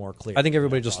little bit more clear. I think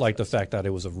everybody just liked the fact that it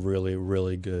was a really,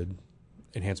 really good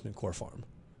enhancement core farm.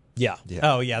 Yeah.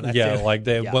 Oh, yeah. That's it. Like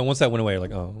once that went away,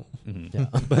 like, oh.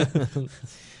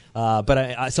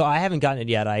 But so I haven't gotten it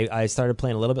yet. I started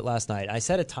playing a little bit last night. I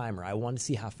set a timer. I wanted to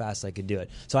see how fast I could do it.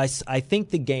 So I think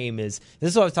the game is. This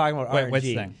is what I was talking about. Wait, RNG. which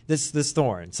thing? This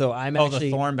Thorn. So I'm the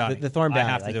Thorn bounty. The Thorn bounty. I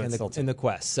have to do it in the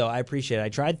quest. So I appreciate it. I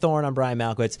tried Thorn on Brian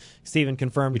Malkowitz. Steven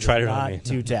confirmed. You tried it on not me.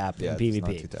 Two tap in PvP.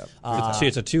 Not two-tap.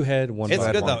 It's a 2-head, 1 It's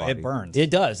body. good, though. body. It burns. It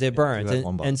does. It burns. two-head,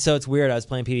 one body. And so it's weird. I was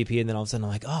playing PvP, and then all of a sudden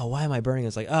I'm like, oh, why am I burning?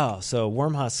 It's like, oh, so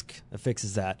Wormhusk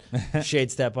fixes that.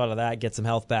 Shade step out of that, get some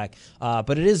health back.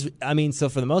 But it is, I mean, so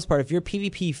for the most part, if you're a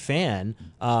PvP fan,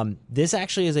 this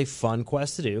actually is a fun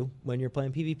quest to do when you're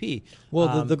playing PvP.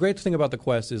 Well, the great thing about the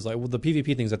quest is, like, the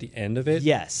PvP thing's at the end of it.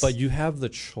 Yes. But you have the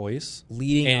choice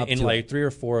Leading up in to like it. 3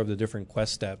 or 4 of the different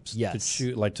quest steps Yes. to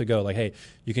shoot, like, to go, like, hey,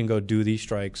 you can go do these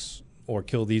strikes or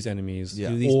kill these enemies,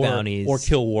 Do these bounties. or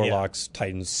kill warlocks,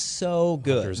 titans. So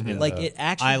good. Hunters in Like, the- it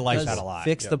actually I like does that a lot.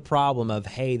 fix the problem of,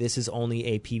 hey, this is only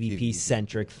a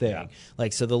PvP-centric thing.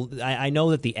 Like, so I know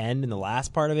that the end and the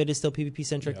last part of it is still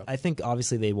PvP-centric. I think,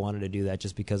 obviously, they wanted to do that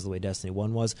just because of the way Destiny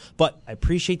 1 was. But I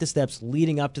appreciate the steps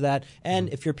leading up to that. And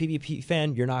if you're a PvP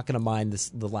fan, you're not going to mind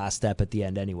the last step at the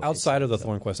end anyway. Outside of the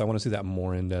Thorn quest, I want to see that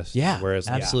more in Destiny. Yeah, whereas,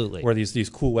 absolutely. Where these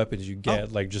cool weapons you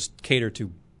get, like, just cater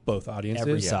to both audiences.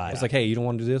 Every side. It's like, hey, you don't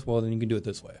want to do this? Well, then you can do it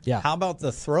this way. Yeah. How about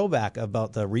the throwback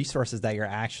about the resources that you're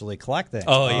actually collecting?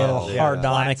 Oh, yeah. Little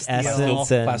Hardonic Flat steel.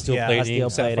 essence and Flat steel plating,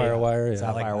 sapphire wire. Yeah.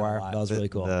 Sapphire wire. that a lot. That was really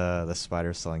cool. The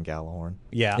spider selling Gallahorn.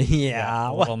 Yeah.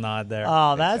 Yeah. A little nod there.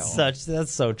 Oh, that's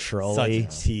so trolly.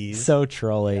 Such a tease. So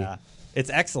trolly. Yeah. It's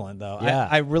excellent though. Yeah,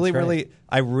 I really, it's great. really,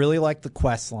 I really like the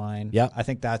quest line. Yep. I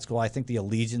think that's cool. I think the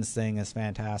Allegiance thing is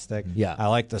fantastic. Yeah. I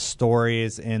like the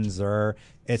stories in Xur.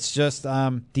 It's just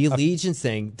The Allegiance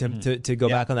thing, to go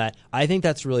back on that, I think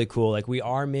that's really cool. Like, we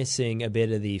are missing a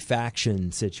bit of the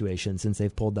faction situation since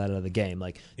they've pulled that out of the game.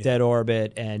 Like, Dead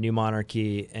Orbit and New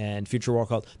Monarchy and Future War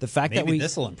Cult. The fact that maybe we...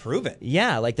 this will improve it.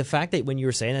 Yeah, like the fact that when you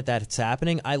were saying that that's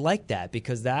happening, I like that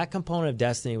because that component of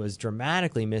Destiny was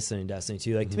dramatically missing in Destiny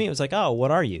 2. Like, to me, it was like, oh,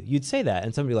 what are you? You'd say that,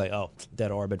 and somebody like, oh,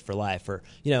 Dead Orbit for life, or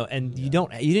and you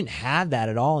didn't have that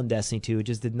at all in Destiny 2. It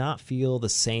just did not feel the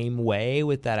same way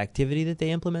with that activity that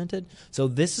they implemented. So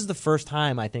this is the first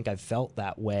time I think I've felt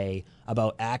that way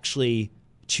about actually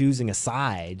choosing a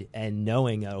side and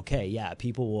knowing, okay, yeah,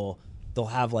 they'll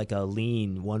have like a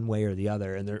lean one way or the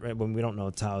other, and when we don't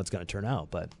know how it's going to turn out.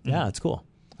 But yeah, it's cool.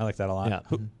 I like that a lot.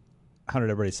 Yeah. How did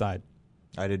everybody decide?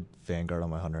 I did Vanguard on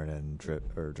my 100 and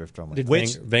Drifter on my. Did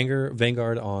Which-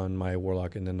 Vanguard on my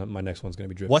Warlock, and then my next one's going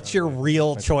to be Drifter. What's your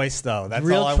real choice though? That's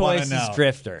Real all I want choice to know. is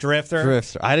Drifter. Drifter.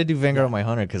 I had to do Vanguard on my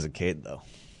 100 because of Cade though.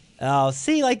 Oh,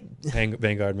 see, like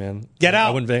Vanguard, man? Get out.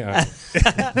 I wouldn't Vanguard.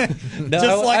 No,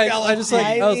 Just like I just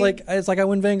like I was like it's like I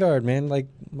win Vanguard, man. Like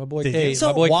my boy Did you? Cade. So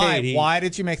my boy why? Cade, he- Why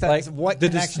did you make that? like What the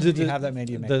connection did you have that made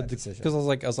you make that decision? Because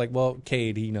I was like, well,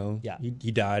 Cade, he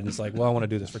died, and it's like, well, I want to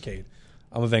do this for Cade.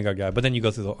 I'm a Vanguard guy, but then you go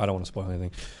through I don't want to spoil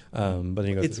anything. But then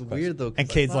you go It's through the weird though. 'cause And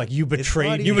I Cade's thought- like, you it's not betrayed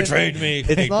me. even- You betrayed me. It's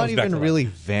Cade not comes back even to life. really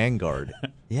Vanguard.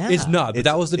 yeah, It's not. But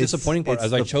that was the It's- disappointing part. it's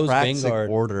As I the chose Praxic Vanguard.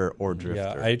 Order or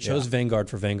Drifter. Yeah, I chose Vanguard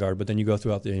for Vanguard, but then you go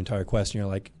throughout the entire quest, and you're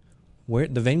like, where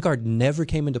the Vanguard never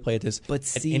came into play at this. But at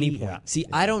see, any point.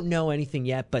 I don't know anything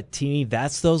yet, but to me,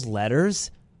 that's those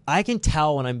letters. I can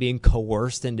tell when I'm being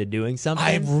coerced into doing something.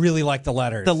 I really like the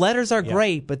letters. The letters are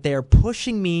great, but they're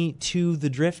pushing me to the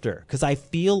Drifter because I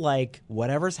feel like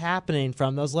whatever's happening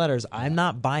from those letters, I'm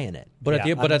not buying it. But at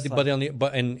the I'm but just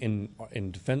but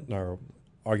in defense or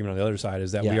argument on the other side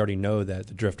is that we already know that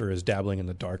the Drifter is dabbling in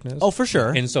the darkness. Oh, for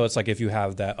sure. And so it's like if you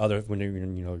have that other when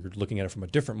you're looking at it from a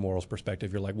different morals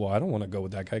perspective, you're like, well, I don't want to go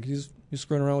with that guy because he's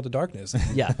screwing around with the darkness.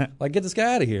 Yeah. Like get this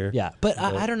guy out of here. Yeah, but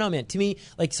I don't know, man. To me,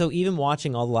 like, so even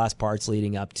watching all the last parts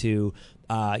leading up to,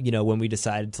 when we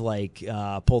decided to like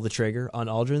pull the trigger on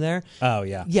Aldrin there. Oh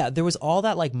yeah. Yeah, there was all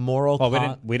that like moral.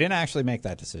 Well, we didn't actually make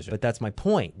that decision. But that's my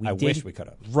point. I wish we could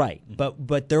have. Right,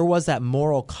 but there was that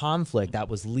moral conflict that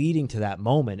was leading to that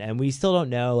moment, and we still don't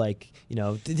know. Like,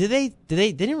 they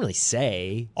didn't really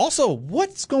say. Also,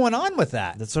 what's going on with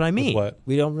that? That's what I mean. what?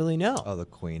 We don't really know. Oh, the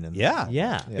Queen and Yeah.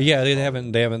 Yeah. Yeah, they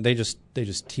haven't. They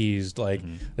just teased like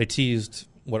they teased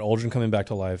what Aldrin coming back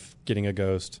to life, getting a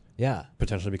ghost, Yeah.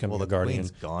 potentially becoming Well, a the Guardian.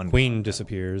 Queen's gone. Queen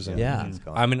disappears. And, Yeah. Queen's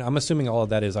gone. I mean, I'm assuming all of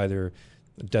that is either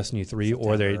Destiny 3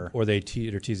 September. or they're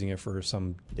teasing it for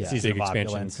some Season big of expansion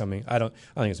Opulence. coming. I don't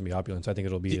think it's gonna be Opulence. I think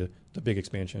it'll be the big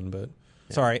expansion. But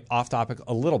Sorry, off topic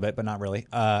a little bit, but not really.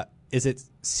 Is it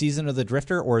Season of the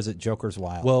Drifter or is it Joker's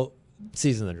Wild? well,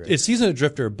 Season of the Drift. it's Season of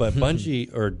Drifter, but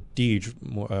Bungie or Deej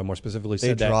more specifically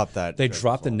said dropped that they Drift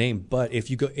dropped the as well. name. But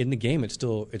if you go in the game, it's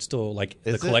still like Is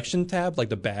the it? collection tab, like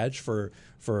the badge for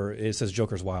it says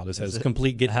Joker's Wild. It says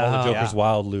complete get all the Oh, Joker's yeah.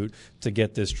 Wild loot to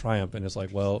get this triumph, and it's like,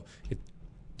 well,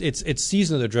 it's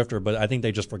Season of the Drifter, but I think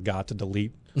they just forgot to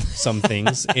delete some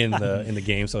things in the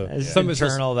game. So It's some of it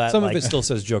internal that, some of like, it still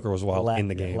says Joker was wild in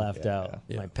the game. Left out.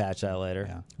 yeah. Might patch that later.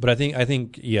 Yeah. But I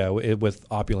think with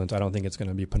Opulence, I don't think it's going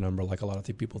to be Penumbra like a lot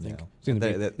of people think. It's going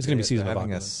to be Season they're of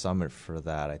having a Opulence. summit for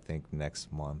that, I think,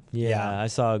 next month. Yeah, Yeah. I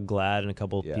saw Glad and a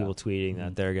couple Yeah. people tweeting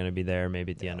that they're going to be there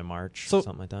maybe at the end of March So- or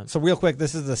something like that. So real quick,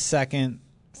 this is the second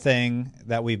thing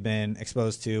that we've been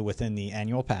exposed to within the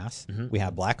annual pass. We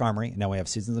have Black Armory, and now we have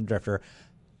Seasons of the Drifter.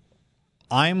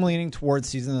 I'm leaning towards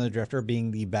Season of the Drifter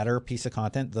being the better piece of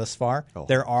content thus far. Oh.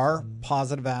 There are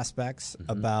positive aspects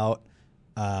about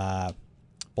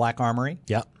Black Armory.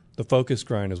 Yeah. The focus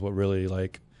grind is what really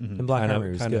like In Black Armory,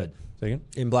 it was good. Say again?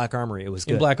 In Black Armory, it was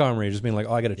good. In Black Armory, just being like,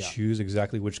 oh, I got to choose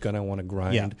exactly which gun I want to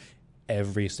grind Yeah.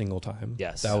 every single time.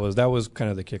 Yes. that was kind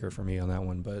of the kicker for me on that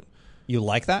one. But You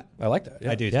like that? I like that.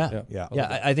 Yeah. I do. Yeah,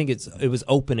 Yeah. I think it was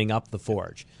opening up the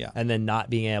Forge, Yeah. and then not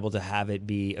being able to have it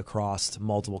be across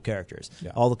multiple characters.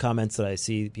 Yeah. All the comments that I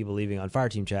see people leaving on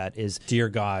Fireteam chat is, Dear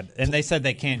God. And they said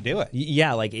they can't do it.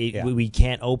 yeah, like we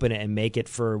can't open it and make it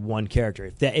for one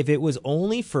character. If it was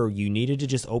only for you needed to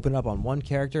just open it up on one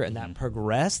character and that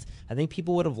progressed, I think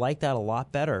people would have liked that a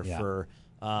lot better Yeah. for.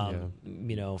 I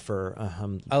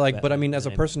like, but I mean, as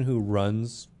a person who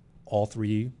runs all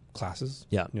three classes,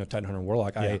 Yeah. Titan Hunter and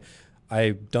Warlock, Yeah.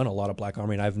 I've done a lot of Black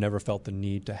Armory, and I've never felt the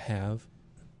need to have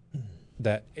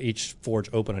that each forge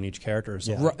open on each character.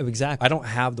 So Right, exactly. I don't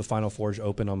have the final forge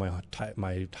open on my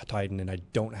Titan, and I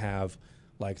don't have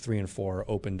like 3 and 4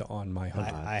 opened on my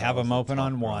Hunter. I have them open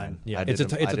on one. Yeah. I It's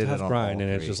did a I did it tough on grind, all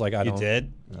and it's three. just like I You don't.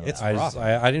 did? It's I rough. just,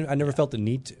 I never felt the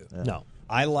need to. No.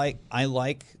 I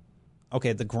like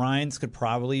okay, the grinds could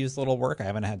probably use a little work. I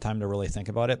haven't had time to really think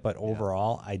about it, but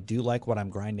overall, I do like what I'm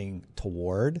grinding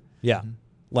toward. Yeah.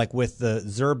 Like with the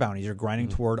Xur bounties, you're grinding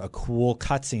toward a cool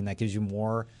cutscene that gives you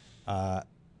more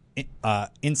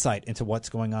insight into what's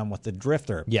going on with the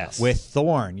Drifter. Yes. With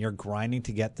Thorn, you're grinding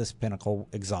to get this pinnacle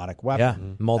exotic Yeah.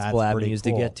 weapon. Multiple That's pretty avenues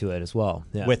cool. to get to it as well.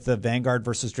 Yeah. With the Vanguard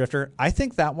versus Drifter, I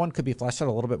think that one could be fleshed out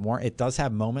a little bit more. It does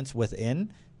have moments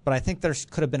within, but I think there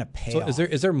could have been a payoff. So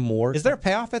is there more? Is there a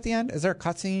payoff at the end? Is there a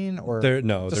cutscene or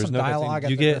No, just there's some no dialogue? thing.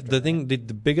 at You get Drifter?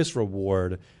 the biggest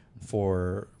reward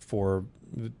for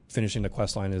finishing the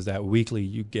quest line is that weekly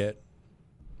you get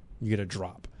a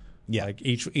drop. Yeah. like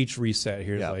each reset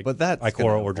here. Yeah, like but that's Ikora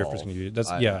gonna or Drifter's evolve. going to do it. That's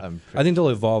I'm pretty I think they'll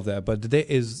evolve that. But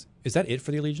is that it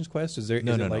for the Allegiance quest? Is there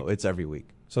No, is no, it like, no. It's every week.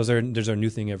 so there's a new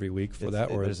thing every week for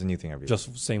that, or there's a new thing every week.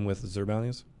 just same with Xur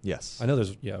bounties? Yes. I know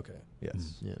there's okay.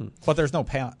 Yes. yeah. But there's no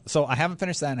payoff. So I haven't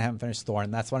finished that and I haven't finished Thor,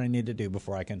 and that's what I need to do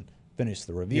before I can finish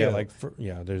the review.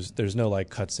 Yeah, there's no like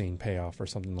cutscene payoff or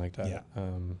something like that. Yeah.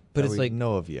 But That it's we like,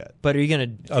 know of yet. but are you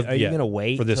gonna yeah,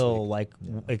 wait for this till week. like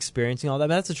experiencing all that?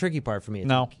 That's the tricky part for me.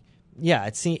 No. Yeah,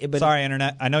 it's but Sorry,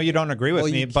 Internet. I know you don't agree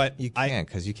with me, but you can't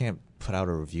because you can't put out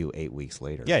a review 8 weeks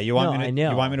later. Yeah, you want No, me to, I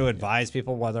know. you want me to advise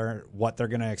people what they're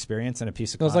going to experience in a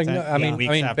piece of No, it's like content? no, I mean, 8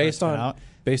 weeks after it's based been on out?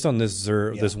 this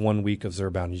this 1 week of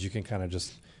Xur bounties, you can kind of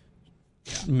just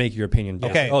make your opinion.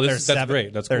 Yes. Okay, oh, there's that's seven,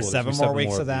 great. That's there's cool. seven more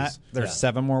weeks of that. these. There's Yeah.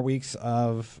 7 more weeks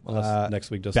of Unless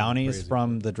next week does something bounties crazy.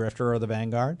 from the Drifter or the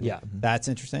Vanguard. Yeah. That's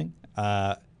interesting.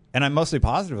 And I'm mostly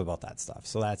positive about that stuff,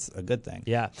 so that's a good thing.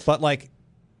 Yeah. But like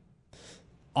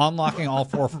unlocking all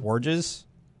 4 forges,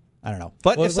 I don't know.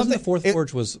 But Well, if wasn't something the fourth if-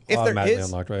 forge was if there automatically is-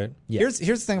 unlocked, right? Yeah. Here's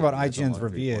the thing about There's IGN's only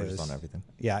 3 forges reviews. on everything.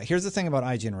 Yeah, here's the thing about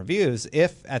IGN reviews.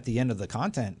 If at the end of the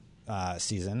content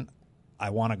season, I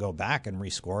want to go back and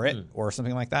rescore it or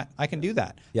something like that, I can do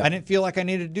that. Yeah. I didn't feel like I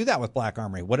needed to do that with Black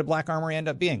Armory. What did Black Armory end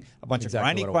up being? A bunch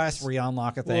Exactly of what grindy it quests was. where you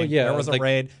unlock a thing. Well, yeah, there was a like-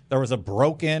 raid. There was a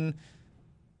broken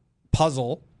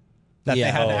puzzle that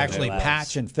Yeah. they had to Oh, actually yeah.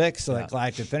 patch and fix so Yeah. that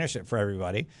Glad could finish it for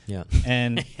everybody. Yeah.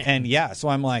 And yeah, so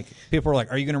I'm like, people were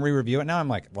like, "Are you going to re-review it now?" I'm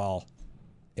like, "Well,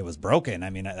 it was broken. I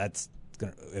mean,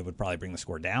 it would probably bring the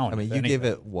score down." I mean, if you gave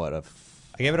anything. it what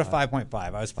I gave it a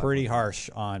 5.5. I was pretty harsh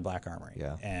on Black Armory.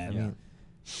 Yeah. And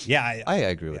yeah, I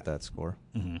agree with that score.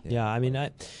 Yeah, I mean,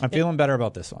 I'm feeling better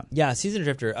about this one. yeah, Season of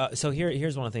Drifter. So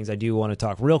here's one of the things I do want to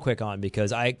talk real quick on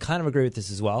because I kind of agree with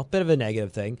this as well. Bit of a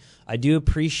negative thing. I do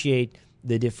appreciate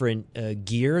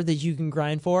gear that you can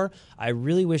grind for. I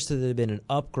really wish that there had been an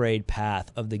upgrade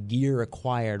path of the gear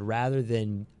required rather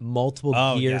than multiple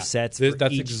gear sets.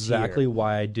 That's each exactly tier.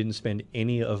 why I didn't spend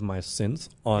any of my synths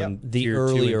on the tier 2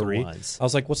 earlier and 3. ones. I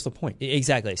was like, what's the point?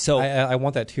 Exactly. So I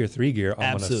want that tier 3 gear. I'm going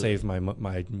to Absolutely. save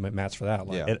my mats for that.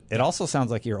 Like, Yeah. It also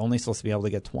sounds like you're only supposed to be able to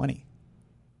get 20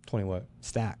 20 what?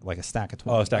 like a stack of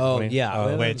 20. Oh, stack of 20.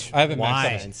 yeah. Which I haven't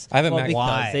why? maxed out. I haven't maxed because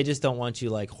Why? they just don't want you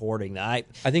like hoarding that.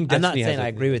 I think I'm not Destiny saying has I a-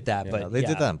 agree with that, yeah. but No, they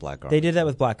did that in Black Armory. They did that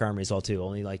with Black Armory as well too.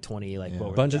 Only like 20. Like what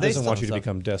were Bungie they doesn't still want you to stuff.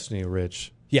 become Destiny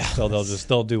rich. Yeah. So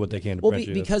they'll do what they can to Well, prevent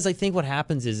you. because I think what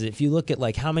happens is if you look at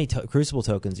like how many Crucible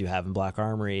tokens you have in Black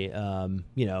Armory,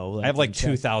 you know, I have like in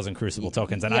check- 2,000 Crucible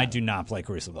tokens, and Yeah. I do not play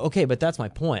Crucible. Okay, but that's my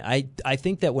point. I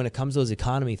think that when it comes to those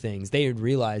economy things, they would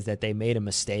realize that they made a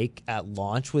mistake at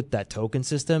launch with that token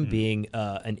system being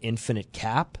an infinite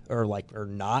cap or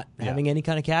not having any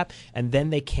kind of cap, and then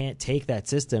they can't take that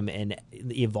system and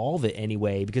evolve it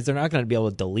anyway because they're not going to be able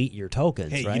to delete your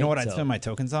tokens. Hey, right? you know what I'd So- spend my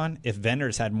tokens on? If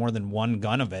vendors had more than one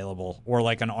gun available or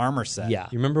like an armor set. Yeah.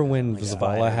 You remember when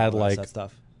Zavala had like that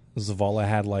stuff. Zavala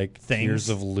had like Things. tiers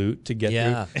of loot to get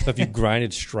Yeah. through. So if you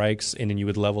grinded strikes and then you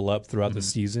would level up throughout the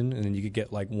season, and then you could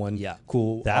get like one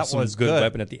cool, That awesome, was good good.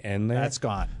 weapon at the end. There, That's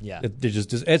gone. Yeah. They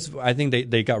just it's. I think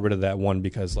they got rid of that one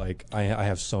because like I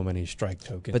have so many strike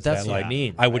tokens. But that's that, what I like,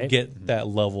 mean, I would right? get that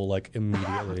level like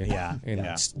immediately. Yeah. in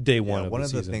Yeah. day one. Yeah, of one the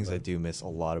of the season, things but- I do miss a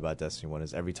lot about Destiny 1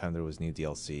 is every time there was new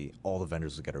DLC, all the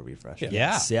vendors would get a refresh.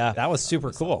 Yeah. Yeah. That was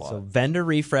super cool. So vendor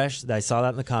refresh, I saw that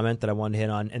in the comment that I wanted to hit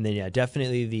on, and then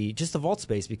definitely the vault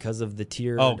space because of the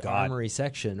tiered armory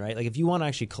section, right? Like if you want to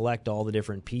actually collect all the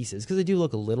different pieces, because they do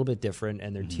look a little bit different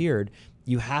and they're tiered,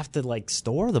 you have to like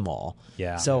store them all.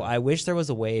 Yeah. So I wish there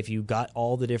was a way if you got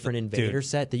all the different invader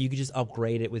set that you could just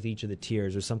upgrade it with each of the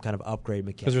tiers or some kind of upgrade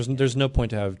mechanic. Because there's no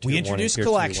point to have. We tier 1 and introduced tier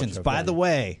 2 once collections. you have By one. the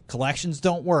way, collections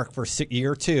don't work for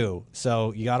year 2,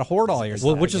 so you got to hoard all your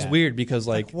Well, stuff which is again. weird because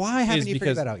like why haven't is you figured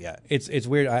because that out yet? It's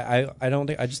weird. I don't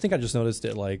think I just noticed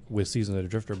it like with Season of the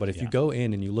Drifter. But if you go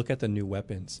in and you look at the new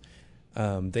weapons,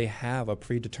 they have a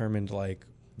predetermined like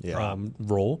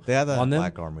role. They have that on in them.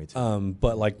 Black Armory too.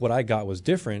 But like what I got was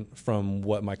different from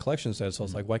what my collection said. So I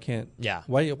was like, why can't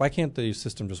the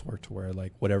system just work to where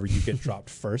like whatever you get dropped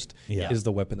first is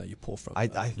the weapon that you pull from? I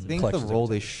think the collections role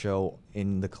every they show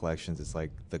in the collections is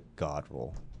like the God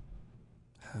role.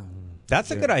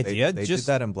 That's a good idea. They Just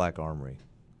did that in Black Armory.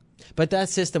 But that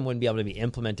system wouldn't be able to be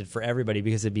implemented for everybody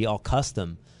because it'd be all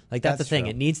custom. Like that's the thing. true.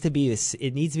 It needs to be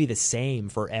the same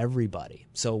for everybody.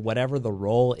 So whatever the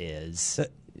role is.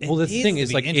 Well, the thing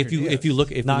is, like, if you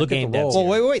look at Not the game role, devs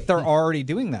Well, wait. They're already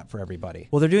doing that for everybody.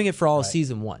 Well, they're doing it for all of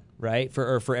season 1, right?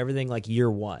 For everything like year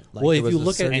 1. Like, well, there if was you a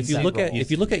look at certain if you set look at role. if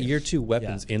you look at year 2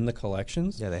 weapons in the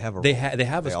collections, Yeah, they have a they role. have They a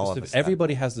all have a specific. stat.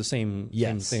 Everybody has the same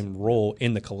Yes. same role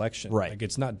in the collection, Right. Like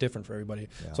it's not different for everybody.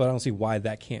 So I don't see why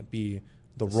that can't be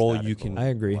the role you can. I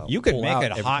agree. You could pull make out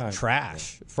it every hot time.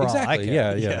 trash for Exactly. all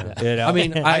I care. Yeah. You know? I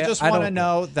mean, I just want to don't-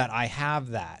 know that I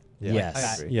have that. Yes.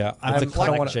 I agree. Yeah, I'm I a don't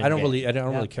wanna- collection I don't game. really. I don't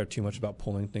Yeah. really care too much about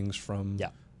pulling things from Yeah.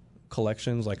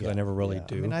 collections. Like 'cause I never really Yeah.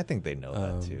 do. I mean, I think they know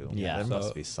that too. yeah. There So-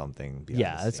 must be something. Behind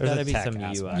Yeah, the it's scenes. got to There's be a tech some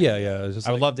aspect. UI. yeah. It's just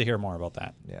I would like, love to hear more about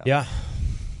that. Yeah.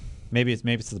 Maybe it's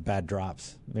the bad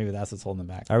drops. Maybe that's what's holding them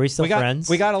back. Are we still friends?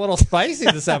 We got a little spicy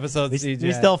this episode. CJ.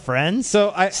 We still friends?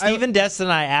 So Steve and Destin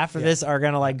and I after this are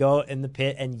gonna like go in the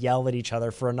pit and yell at each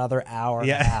other for another hour and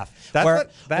a half. That's Where-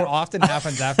 what that often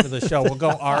happens after the show. We'll go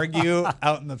argue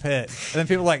out in the pit, and then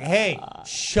people are like, "Hey,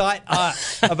 shut up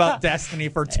about Destiny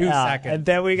for 2 seconds." and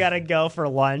then we gotta go for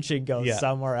lunch and go Yeah.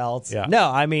 somewhere else. Yeah. No,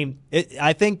 I mean,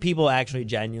 I think people actually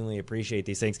genuinely appreciate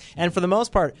these things, and for the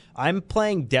most part, I'm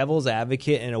playing devil's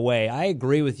advocate in a way. I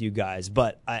agree with you guys,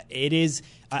 but it is.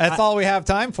 That's all we have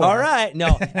time for. All right,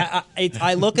 no,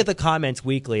 I look at the comments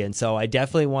weekly, and so I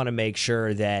definitely want to make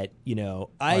sure that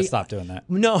I stop doing that.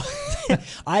 No,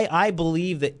 I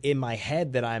believe that in my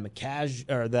head that I'm a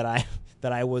casual or that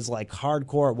I was like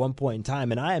hardcore at one point in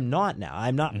time, and I am not now.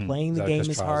 I'm not playing the Is that game 'cause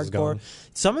as Trials is hardcore. gone?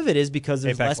 Some of it is because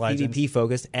there's Apex less Legends. PvP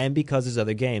focused, and because there's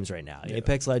other games right now.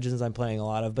 Apex Legends, I'm playing a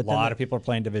lot of, but A lot of people are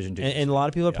playing Division 2. and a lot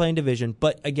of people are playing Division.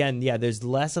 But again, there's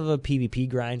less of a PvP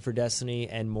grind for Destiny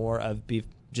and more of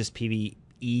just PvE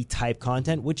type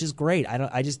content, which is great.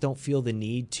 I just don't feel the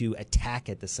need to attack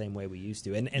it the same way we used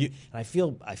to, and I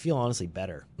feel honestly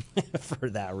better for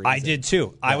that reason. I did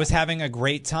too. I was having a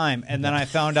great time, and then I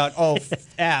found out,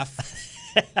 F,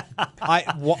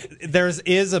 There's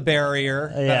is a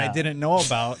barrier that Yeah. I didn't know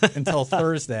about until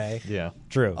Thursday. Yeah.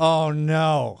 True. Oh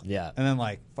no. Yeah. And then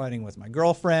like fighting with my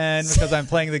girlfriend because I'm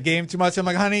playing the game too much. I'm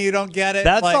like, honey, you don't get it.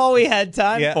 That's Like, all we had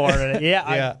time Yeah. for. Yeah.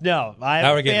 Yeah. No. I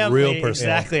Now we're getting real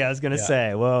personal. Exactly. I was going to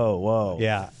say. Whoa.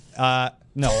 Yeah.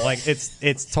 No, like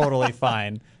it's totally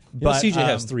fine. You know, But CJ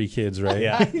has 3 kids, right?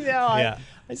 Yeah. I know. Yeah.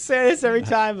 I say this every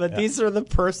time, but these are the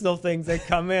personal things that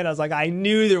come in. I was like, I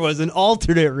knew there was an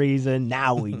alternate reason.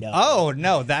 Now we know. Oh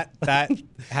no, that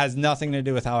has nothing to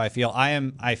do with how I feel.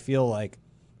 I feel like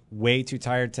way too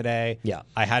tired today. Yeah.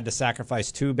 I had to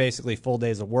sacrifice 2 basically full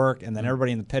days of work, and then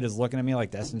everybody in the pit is looking at me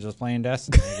like Destin's just playing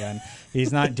Destiny again.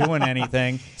 He's not doing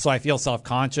anything, so I feel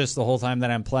self-conscious the whole time that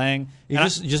I'm playing. You And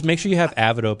just make sure you have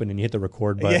Avid open and you hit the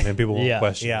record button, Yeah. and people won't Yeah.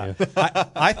 question yeah, you.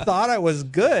 I thought I was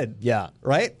good. Yeah.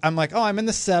 Right? I'm like, oh, I'm in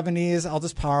the 70s. I'll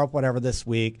just power up whatever this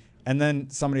week. And then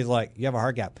somebody's like, you have a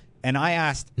hard gap. And I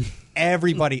asked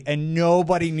everybody, and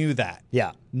nobody knew that.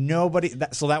 Yeah. Nobody.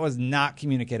 So that was not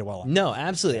communicated well. No,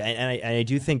 absolutely, and I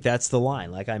do think that's the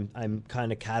line. Like I'm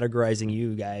kind of categorizing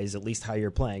you guys, at least how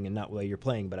you're playing, and not the way you're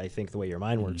playing, but I think the way your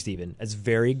mind works, Steven, as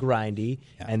very grindy,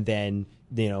 and then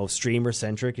streamer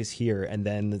centric is here, and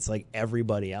then it's like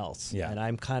everybody else. Yeah. And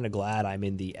I'm kind of glad I'm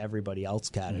in the everybody else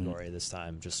category this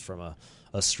time, just from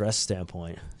a stress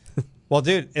standpoint. Well,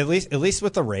 dude, at least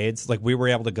with the raids, like we were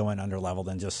able to go in under leveled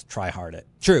and just try hard it.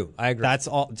 True, I agree. That's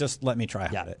all. Just let me try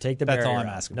hard yeah, it. take the That's barrier all I'm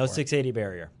out. asking No for. 680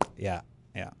 barrier. Yeah.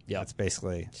 Yep. That's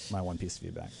basically my one piece of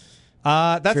feedback.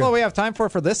 That's all we have time for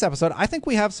this episode. I think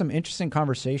we have some interesting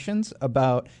conversations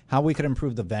about how we could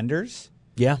improve the vendors.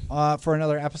 Yeah. For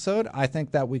another episode, I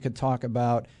think that we could talk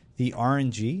about the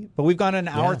RNG, but we've gone an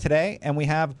hour today, and we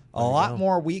have a lot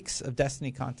more weeks of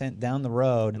Destiny content down the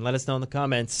road. And let us know in the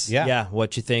comments, Yeah.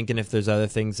 what you think, and if there's other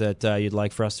things that you'd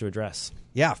like for us to address.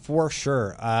 Yeah, for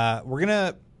sure. We're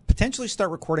gonna potentially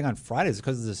start recording on Fridays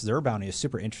because this Xur bounty is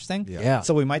super interesting. Yeah.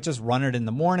 So we might just run it in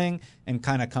the morning and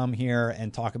kind of come here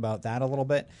and talk about that a little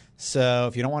bit. So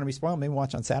if you don't want to be spoiled, maybe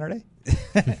watch on Saturday.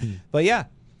 But yeah,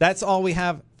 that's all we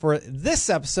have for this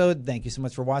episode. Thank you so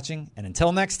much for watching. And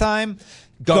until next time,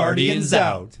 Guardians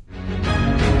out.